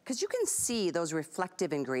this, because you can see those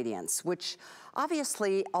reflective ingredients, which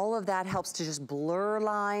obviously all of that helps to just blur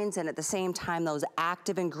lines, and at the same time, those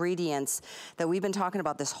active ingredients that we've been talking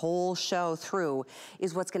about this whole show through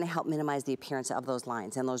is what's gonna help minimize the appearance of those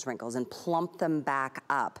lines and those wrinkles and plump them back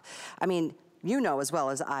up. I mean, you know as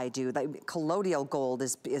well as I do that colloidal gold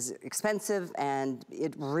is expensive, and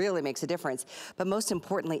it really makes a difference. But most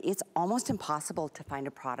importantly, it's almost impossible to find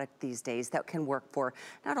a product these days that can work for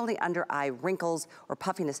not only under eye wrinkles or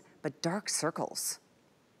puffiness, but dark circles.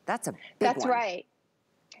 That's a big one. That's right.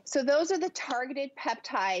 So those are the targeted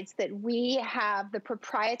peptides that we have, the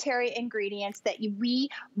proprietary ingredients that we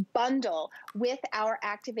bundle with our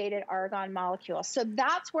activated argan molecule. So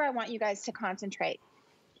that's where I want you guys to concentrate.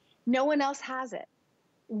 No one else has it.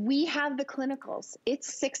 we have the clinicals.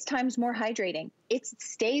 It's 6 times more hydrating. It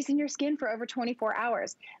stays in your skin for over 24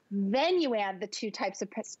 hours. Then you add the 2 types of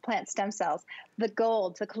plant stem cells, the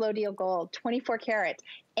gold, the colloidal gold, 24 karat,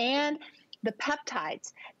 and the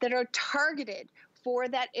peptides that are targeted for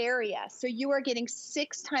that area. So you are getting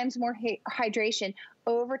 6 times more hydration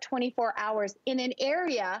over 24 hours in an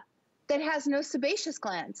area that has no sebaceous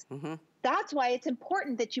glands. That's why it's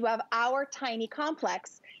important that you have our tiny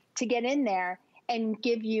complex to get in there and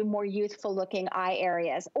give you more youthful looking eye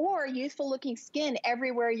areas or youthful looking skin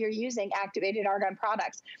everywhere you're using activated argan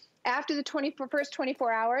products. After the first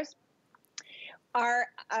 24 hours, our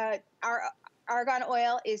argan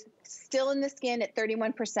oil is still in the skin at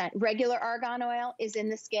 31%. Regular argan oil is in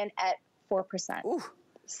the skin at 4%. Ooh.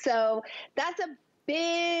 So that's a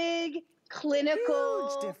big clinical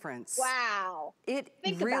huge difference. Wow.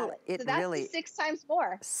 Think really, about it. So that's really 6 times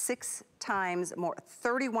more. 6 times more.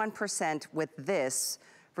 31% with this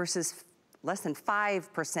versus less than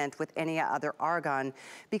 5% with any other argan,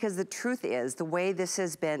 because the truth is, the way this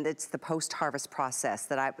has been, it's the post-harvest process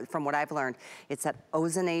that from what I've learned, it's that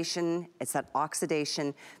ozonation, it's that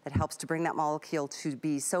oxidation that helps to bring that molecule to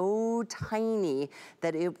be so tiny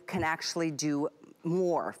that it can actually do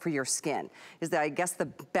more for your skin, is that I guess the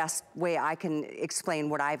best way I can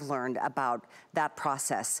explain what I've learned about that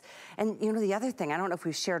process. And you know, the other thing, I don't know if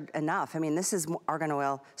we've shared enough, I mean, this is argan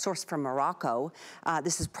oil sourced from Morocco.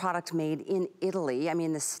 This is product made in Italy. I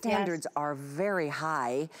mean, the standards are very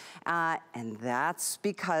high. And that's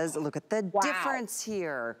because, look at the difference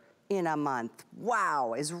here in a month.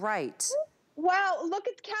 Wow is right. Wow, look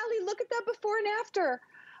at, Callie, look at that before and after.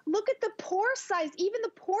 Look at the pore size, even the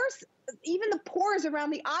pores around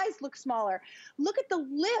the eyes look smaller. Look at the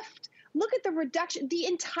lift, look at the reduction. The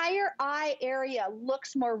entire eye area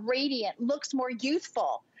looks more radiant, looks more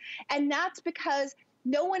youthful. And that's because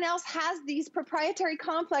no one else has these proprietary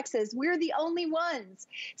complexes. We're the only ones.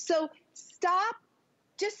 So stop,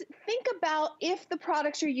 just think about if the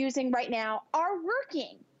products you're using right now are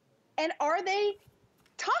working, and are they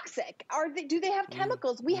toxic? Do they have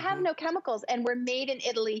chemicals? We have no chemicals, and we're made in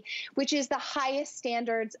Italy, which is the highest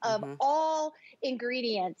standards of all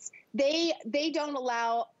ingredients. They don't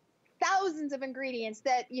allow thousands of ingredients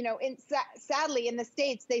that, you know, sadly in the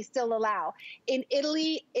States they still allow. In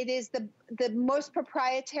Italy, it is the most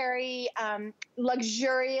proprietary,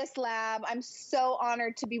 luxurious lab. I'm so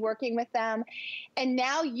honored to be working with them. And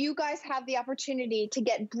now you guys have the opportunity to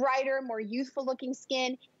get brighter, more youthful looking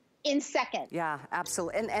skin in seconds. Yeah,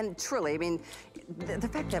 absolutely. And truly, I mean, the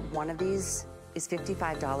fact that one of these is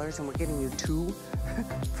 $55 and we're giving you 2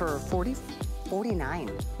 for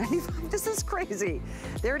 $49.95. This is crazy.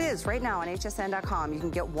 There it is right now on hsn.com. You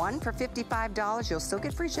can get 1 for $55. You'll still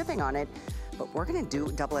get free shipping on it, but we're gonna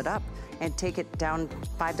double it up and take it down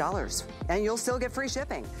 $5, and you'll still get free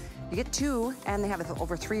shipping. You get 2, and they have an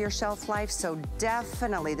over 3-year shelf life, so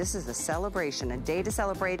definitely this is a celebration, a day to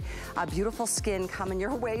celebrate. A beautiful skin coming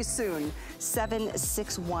your way soon.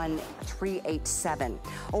 761-387.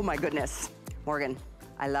 Oh my goodness, Morgan,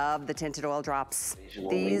 I love the tinted oil drops.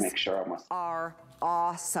 These are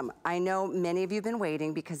awesome. I know many of you have been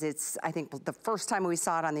waiting because it's, I think the first time we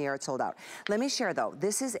saw it on the air, it sold out. Let me share though,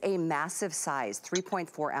 this is a massive size,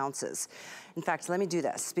 3.4 ounces. In fact, let me do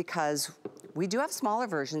this because we do have smaller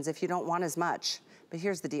versions if you don't want as much, but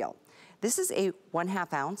here's the deal. This is a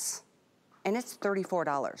 1/2 ounce and it's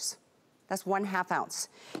 $34. That's 1/2 ounce.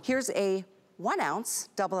 Here's a 1 ounce,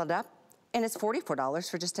 double it up, and it's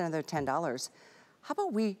 $44 for just another $10. How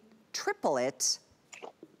about we triple it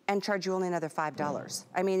and charge you only another $5.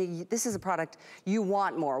 I mean, this is a product you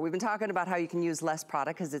want more. We've been talking about how you can use less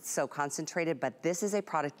product because it's so concentrated, but this is a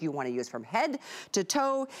product you want to use from head to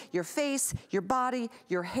toe, your face, your body,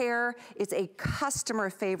 your hair. It's a customer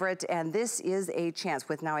favorite, and this is a chance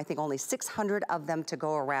with now I think only 600 of them to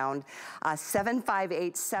go around.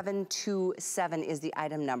 758727 is the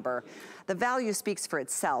item number. The value speaks for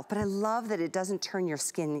itself, but I love that it doesn't turn your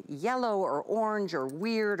skin yellow or orange or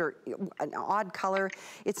weird or an odd color.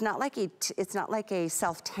 It's not like a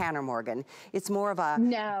self-tanner, Morgan. It's more of a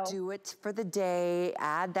do it for the day,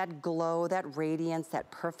 add that glow, that radiance, that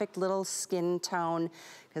perfect little skin tone.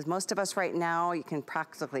 Because most of us right now, you can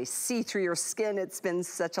practically see through your skin. It's been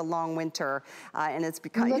such a long winter, and it's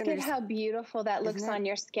become— Look at how beautiful that looks on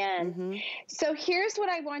your skin. So here's what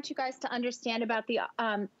I want you guys to understand about the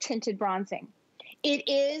tinted bronzing. It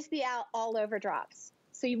is the all-over drops.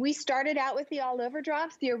 So we started out with the all-over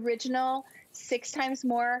drops, the original 6 times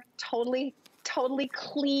more, totally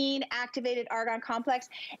clean, activated argan complex.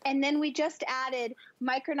 And then we just added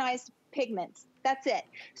micronized pigments. That's it.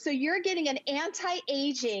 So you're getting an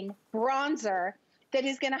anti-aging bronzer that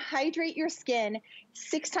is going to hydrate your skin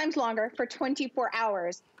 6 times longer for 24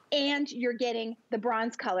 hours. And you're getting the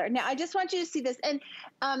bronze color. Now, I just want you to see this. And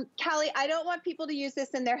Callie, I don't want people to use this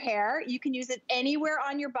in their hair. You can use it anywhere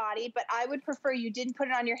on your body, but I would prefer you didn't put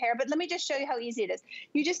it on your hair. But let me just show you how easy it is.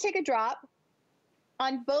 You just take a drop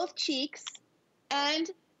on both cheeks, and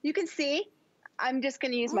you can see, I'm just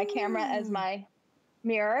going to use my camera as my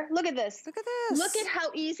mirror. Look at this. Look at this. Look at how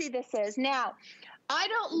easy this is. Now, I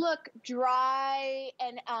don't look dry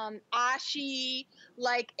and ashy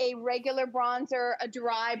like a regular bronzer, a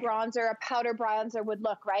dry bronzer, a powder bronzer would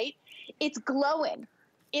look, right? It's glowing.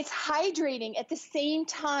 It's hydrating at the same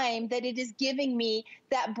time that it is giving me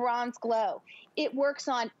that bronze glow. It works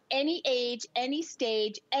on any age, any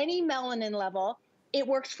stage, any melanin level. It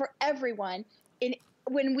works for everyone.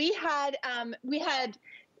 When we had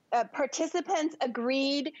participants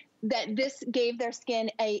agreed that this gave their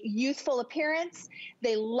skin a youthful appearance.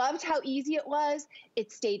 They loved how easy it was.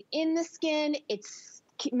 It stayed in the skin. It's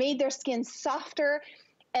made their skin softer.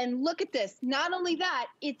 And look at this. Not only that,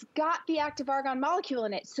 it's got the active argan molecule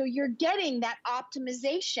in it. So you're getting that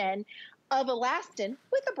optimization of elastin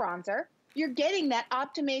with a bronzer. You're getting that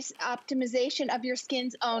optimization of your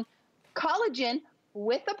skin's own collagen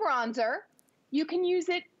with a bronzer. You can use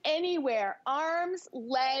it anywhere, arms,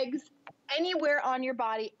 legs, anywhere on your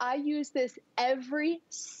body. I use this every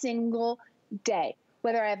single day,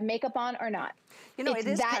 whether I have makeup on or not. You know, it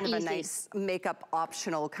is kind of a nice makeup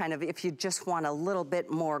optional kind of if you just want a little bit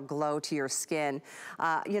more glow to your skin.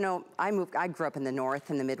 You know, I grew up in the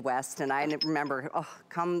North, in the Midwest, and I remember,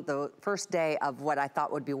 come the first day of what I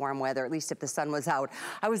thought would be warm weather, at least if the sun was out,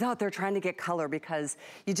 I was out there trying to get color because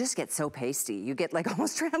you just get so pasty. You get like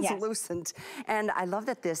almost translucent. Yes. And I love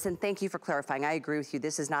that this, and thank you for clarifying. I agree with you.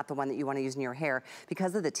 This is not the one that you want to use in your hair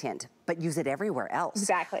because of the tint, but use it everywhere else.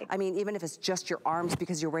 Exactly. I mean, even if it's just your arms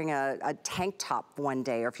because you're wearing a tank top one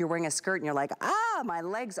day, or if you're wearing a skirt and you're like, my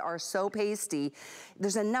legs are so pasty,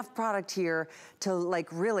 there's enough product here to like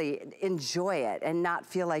really enjoy it and not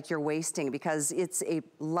feel like you're wasting, because it's a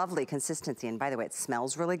lovely consistency. And by the way, it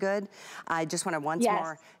smells really good. I just want to once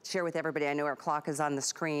more share with everybody, I know our clock is on the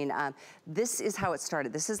screen. This is how it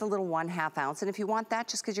started. This is a little 1/2 ounce. And if you want that,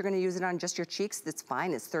 just because you're going to use it on just your cheeks, that's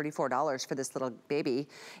fine. It's $34 for this little baby.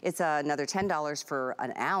 It's another $10 for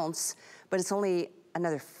an ounce, but it's only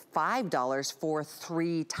another $5 for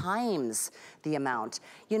 3 times the amount.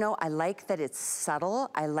 You know, I like that it's subtle.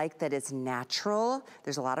 I like that it's natural.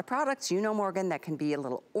 There's a lot of products, you know, Morgan, that can be a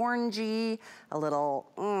little orangey, a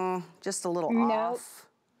little, just a little off.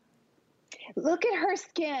 Look at her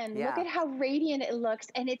skin. Yeah. Look at how radiant it looks.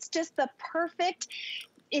 And it's just the perfect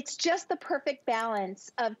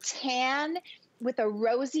balance of tan with a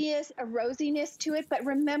rosiness to it. But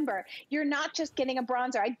remember, you're not just getting a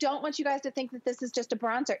bronzer. I don't want you guys to think that this is just a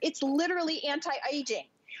bronzer. It's literally anti-aging.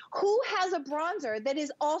 Who has a bronzer that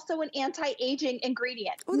is also an anti-aging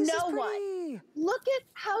ingredient? Ooh, no one. Look at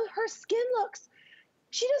how her skin looks.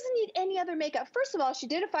 She doesn't need any other makeup. First of all, she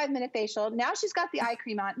did a 5-minute facial. Now she's got the eye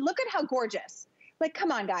cream on. Look at how gorgeous. Like,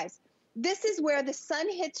 come on, guys. This is where the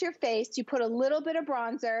sun hits your face. You put a little bit of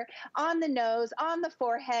bronzer on the nose, on the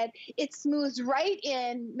forehead. It smooths right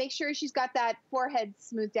in. Make sure she's got that forehead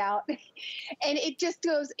smoothed out. And it just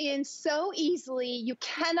goes in so easily. You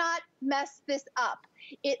cannot mess this up.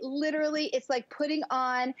 It literally, it's like putting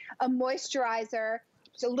on a moisturizer.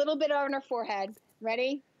 Just a little bit on her forehead.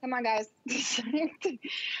 Ready? Come on, guys.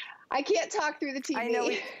 I can't talk through the TV. I know.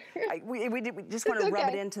 We just want to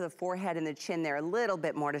rub it into the forehead and the chin there a little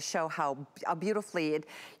bit more to show how beautifully it,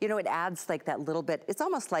 you know, it adds like that little bit. It's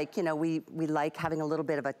almost like, you know, we like having a little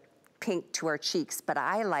bit of a pink to our cheeks, but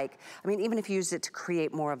I mean, even if you use it to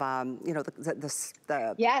create more of, you know,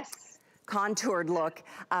 the yes, contoured look,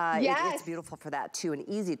 it's beautiful for that too, and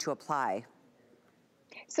easy to apply.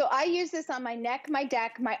 So I use this on my neck, my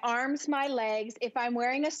neck, my arms, my legs. If I'm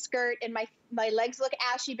wearing a skirt and my legs look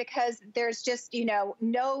ashy because there's just, you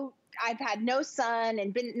know, I've had no sun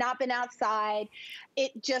and not been outside,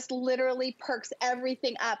 it just literally perks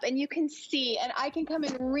everything up. And you can see, and I can come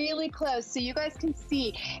in really close so you guys can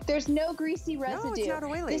see, there's no greasy residue. No, it's not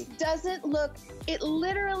oily. This doesn't look, it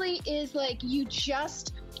literally is like you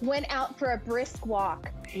just went out for a brisk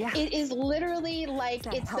walk. Yeah. It is literally like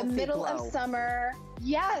it's the middle of summer.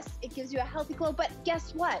 Yes, it gives you a healthy glow, but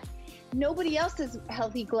guess what? Nobody else's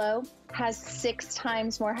healthy glow has 6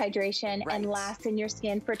 times more hydration and lasts in your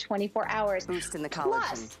skin for 24 hours. Boost in the collagen.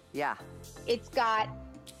 Plus, it's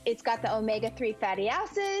got the omega-3 fatty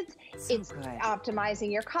acids. So it's good.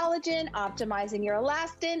 Optimizing your collagen, optimizing your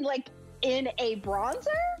elastin, like in a bronzer?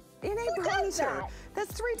 In a bronzer.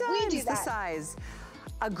 That's 3 times the size.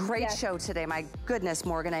 A great show today. My goodness,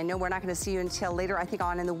 Morgan. I know we're not going to see you until later, I think,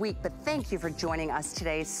 on in the week, but thank you for joining us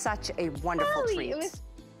today. Such a wonderful treat.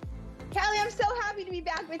 Callie, I'm so happy to be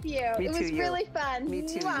back with you. Me it too, was really fun. Me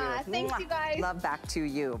too. Thanks, you guys. Love back to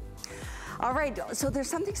you. All right, so there's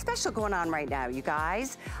something special going on right now, you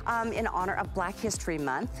guys. In honor of Black History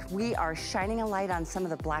Month, we are shining a light on some of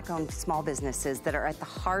the Black-owned small businesses that are at the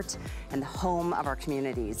heart and the home of our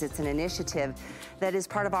communities. It's an initiative that is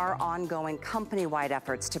part of our ongoing company-wide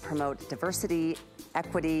efforts to promote diversity,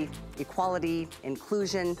 equity, equality,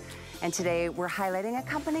 inclusion. And today we're highlighting a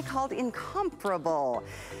company called Incomparable.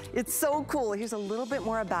 It's so cool. Here's a little bit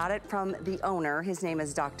more about it from the owner. His name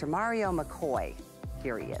is Dr. Mario McCoy.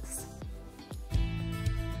 Here he is.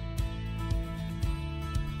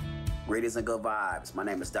 Greetings and good vibes. My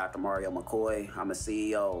name is Dr. Mario McCoy. I'm a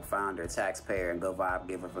CEO, founder, taxpayer, and good vibe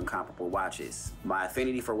giver of Incomparable Watches. My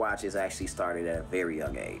affinity for watches actually started at a very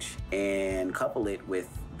young age. And couple it with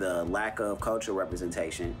the lack of cultural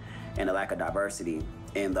representation and the lack of diversity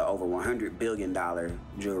in the over $100 billion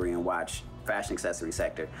jewelry and watch fashion accessory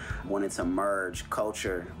sector, wanted to merge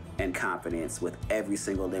culture and confidence with every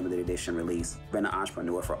single limited edition release. Been an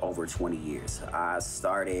entrepreneur for over 20 years. I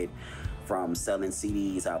started from selling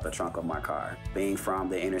CDs out the trunk of my car. Being from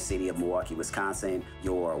the inner city of Milwaukee, Wisconsin,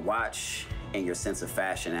 your watch and your sense of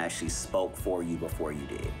fashion actually spoke for you before you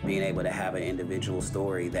did. Being able to have an individual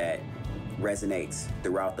story that resonates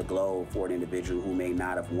throughout the globe for an individual who may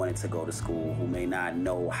not have wanted to go to school, who may not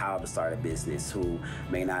know how to start a business, who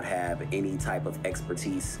may not have any type of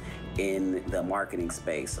expertise in the marketing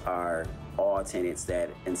space are all tenets that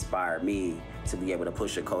inspire me to be able to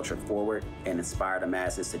push a culture forward and inspire the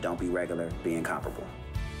masses to don't be regular, be incomparable.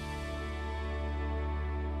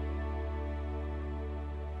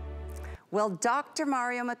 Well, Dr.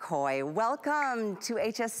 Mario McCoy, welcome to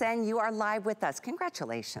HSN. You are live with us.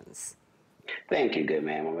 Congratulations. Thank you, good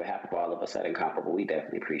ma'am. On behalf of all of us at Incomparable, we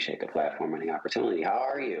definitely appreciate the platform and the opportunity. How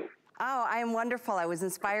are you? Oh, I am wonderful. I was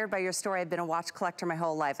inspired by your story. I've been a watch collector my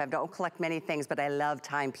whole life. I don't collect many things, but I love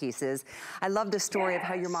timepieces. I love the story of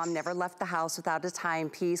how your mom never left the house without a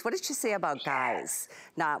timepiece. What did she say about guys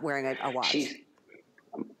not wearing a watch?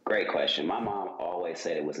 Great question. My mom always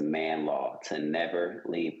said it was man law to never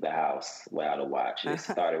leave the house without a watch. It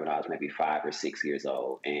started when I was maybe 5 or 6 years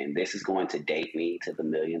old. And this is going to date me to the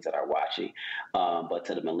millions that are watching. But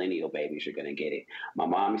to the millennial babies, you're going to get it. My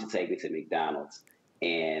mom used to take me to McDonald's.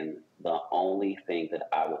 And the only thing that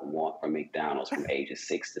I would want from McDonald's from ages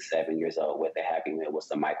 6 to 7 years old with the Happy Meal was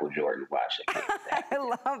the Michael Jordan watch that came with that. I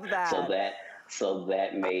love that. So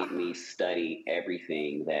that made me study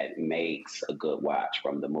everything that makes a good watch,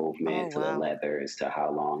 from the movement to the leathers to how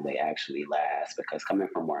long they actually last. Because coming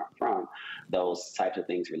from where I'm from, those types of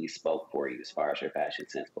things really spoke for you as far as your fashion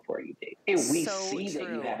sense before you did. And we see that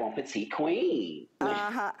you have on Petite Queen. Like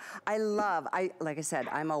I said,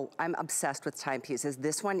 I'm obsessed with timepieces.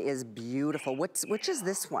 This one is beautiful. Which is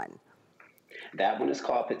this one? That one is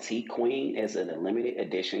called Petite Queen. It's a limited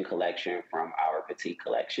edition collection from our Petite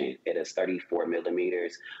collection. It is 34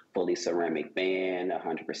 millimeters, fully ceramic band,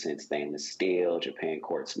 100% stainless steel, Japan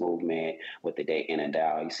quartz movement with the date and a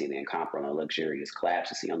dial. You see the incomparable and luxurious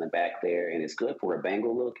clasps you see on the back there. And it's good for a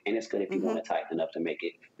bangle look, and it's good if you want to tighten it up to make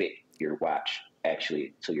it fit your watch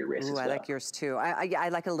actually to your wrist as well. I like yours too. I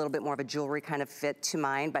like a little bit more of a jewelry kind of fit to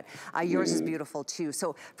mine, but yours is beautiful too.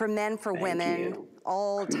 So for men, for women,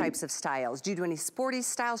 all types of styles. Do you do any sporty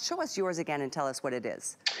styles? Show us yours again and tell us what it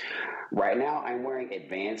is. Right now I'm wearing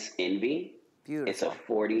Advanced Envy. Beautiful. It's a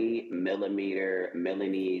 40 millimeter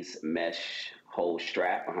Milanese mesh whole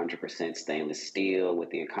strap, 100% stainless steel with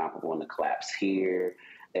the incomparable and the clasps here,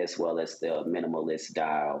 as well as the minimalist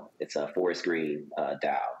dial. It's a forest green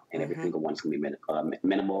dial, and every single one's gonna be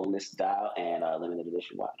minimalist dial and a limited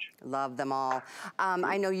edition watch. Love them all.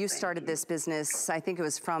 I know you started this business, I think it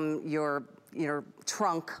was from your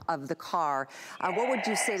trunk of the car. What would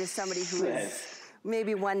you say to somebody who is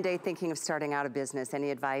maybe one day thinking of starting out a business?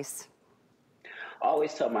 Any advice? I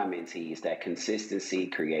always tell my mentees that consistency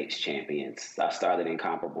creates champions. I started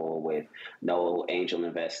Incomparable with no angel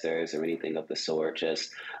investors or anything of the sort,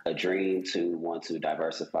 just a dream to want to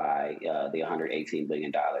diversify the $118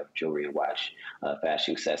 billion jewelry and watch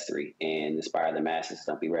fashion accessory and inspire the masses.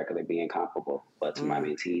 Don't be regular, be incomparable. But to my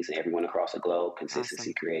mentees and everyone across the globe,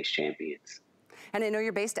 consistency creates champions. And I know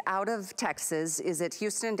you're based out of Texas. Is it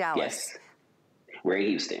Houston and Dallas? Yes, we're in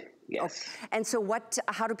Houston. Yes. Okay. And so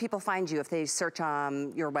how do people find you if they search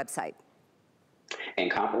your website?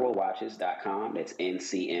 IncomparableWatches.com. That's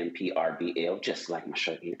NCMPRBL, just like my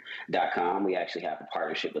shirt here, .com. We actually have a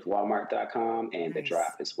partnership with Walmart.com and The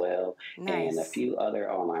Drop as well, and a few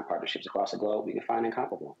other online partnerships across the globe. We can find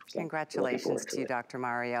Incomparable. So congratulations to you, Dr.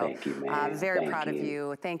 Mario. Thank you, man. Very proud of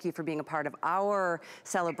you. Thank you for being a part of our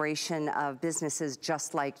celebration of businesses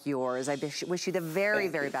just like yours. I wish you the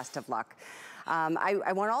very best of luck.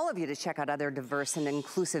 I want all of you to check out other diverse and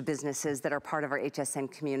inclusive businesses that are part of our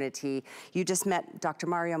HSN community. You just met Dr.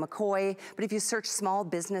 Mario McCoy, but if you search Small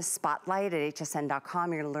Business Spotlight at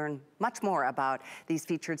hsn.com, you're gonna learn much more about these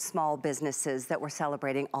featured small businesses that we're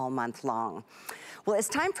celebrating all month long. Well, it's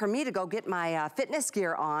time for me to go get my fitness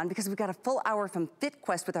gear on because we've got a full hour from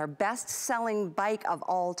FitQuest with our best-selling bike of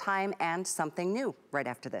all time and something new right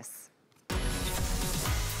after this.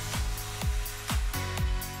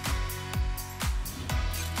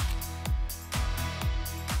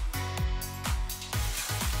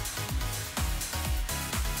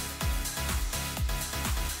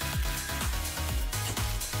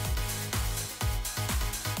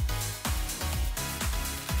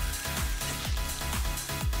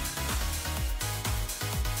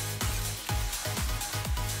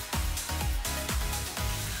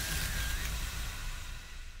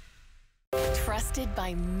 Trusted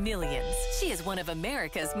by millions, she is one of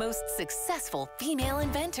America's most successful female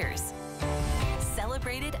inventors.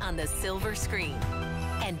 Celebrated on the silver screen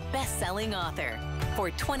and best-selling author.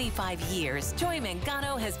 For 25 years, Joy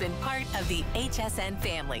Mangano has been part of the HSN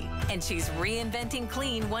family, and she's reinventing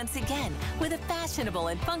clean once again with a fashionable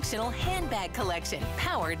and functional handbag collection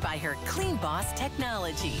powered by her Clean Boss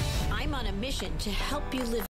technology. I'm on a mission to help you live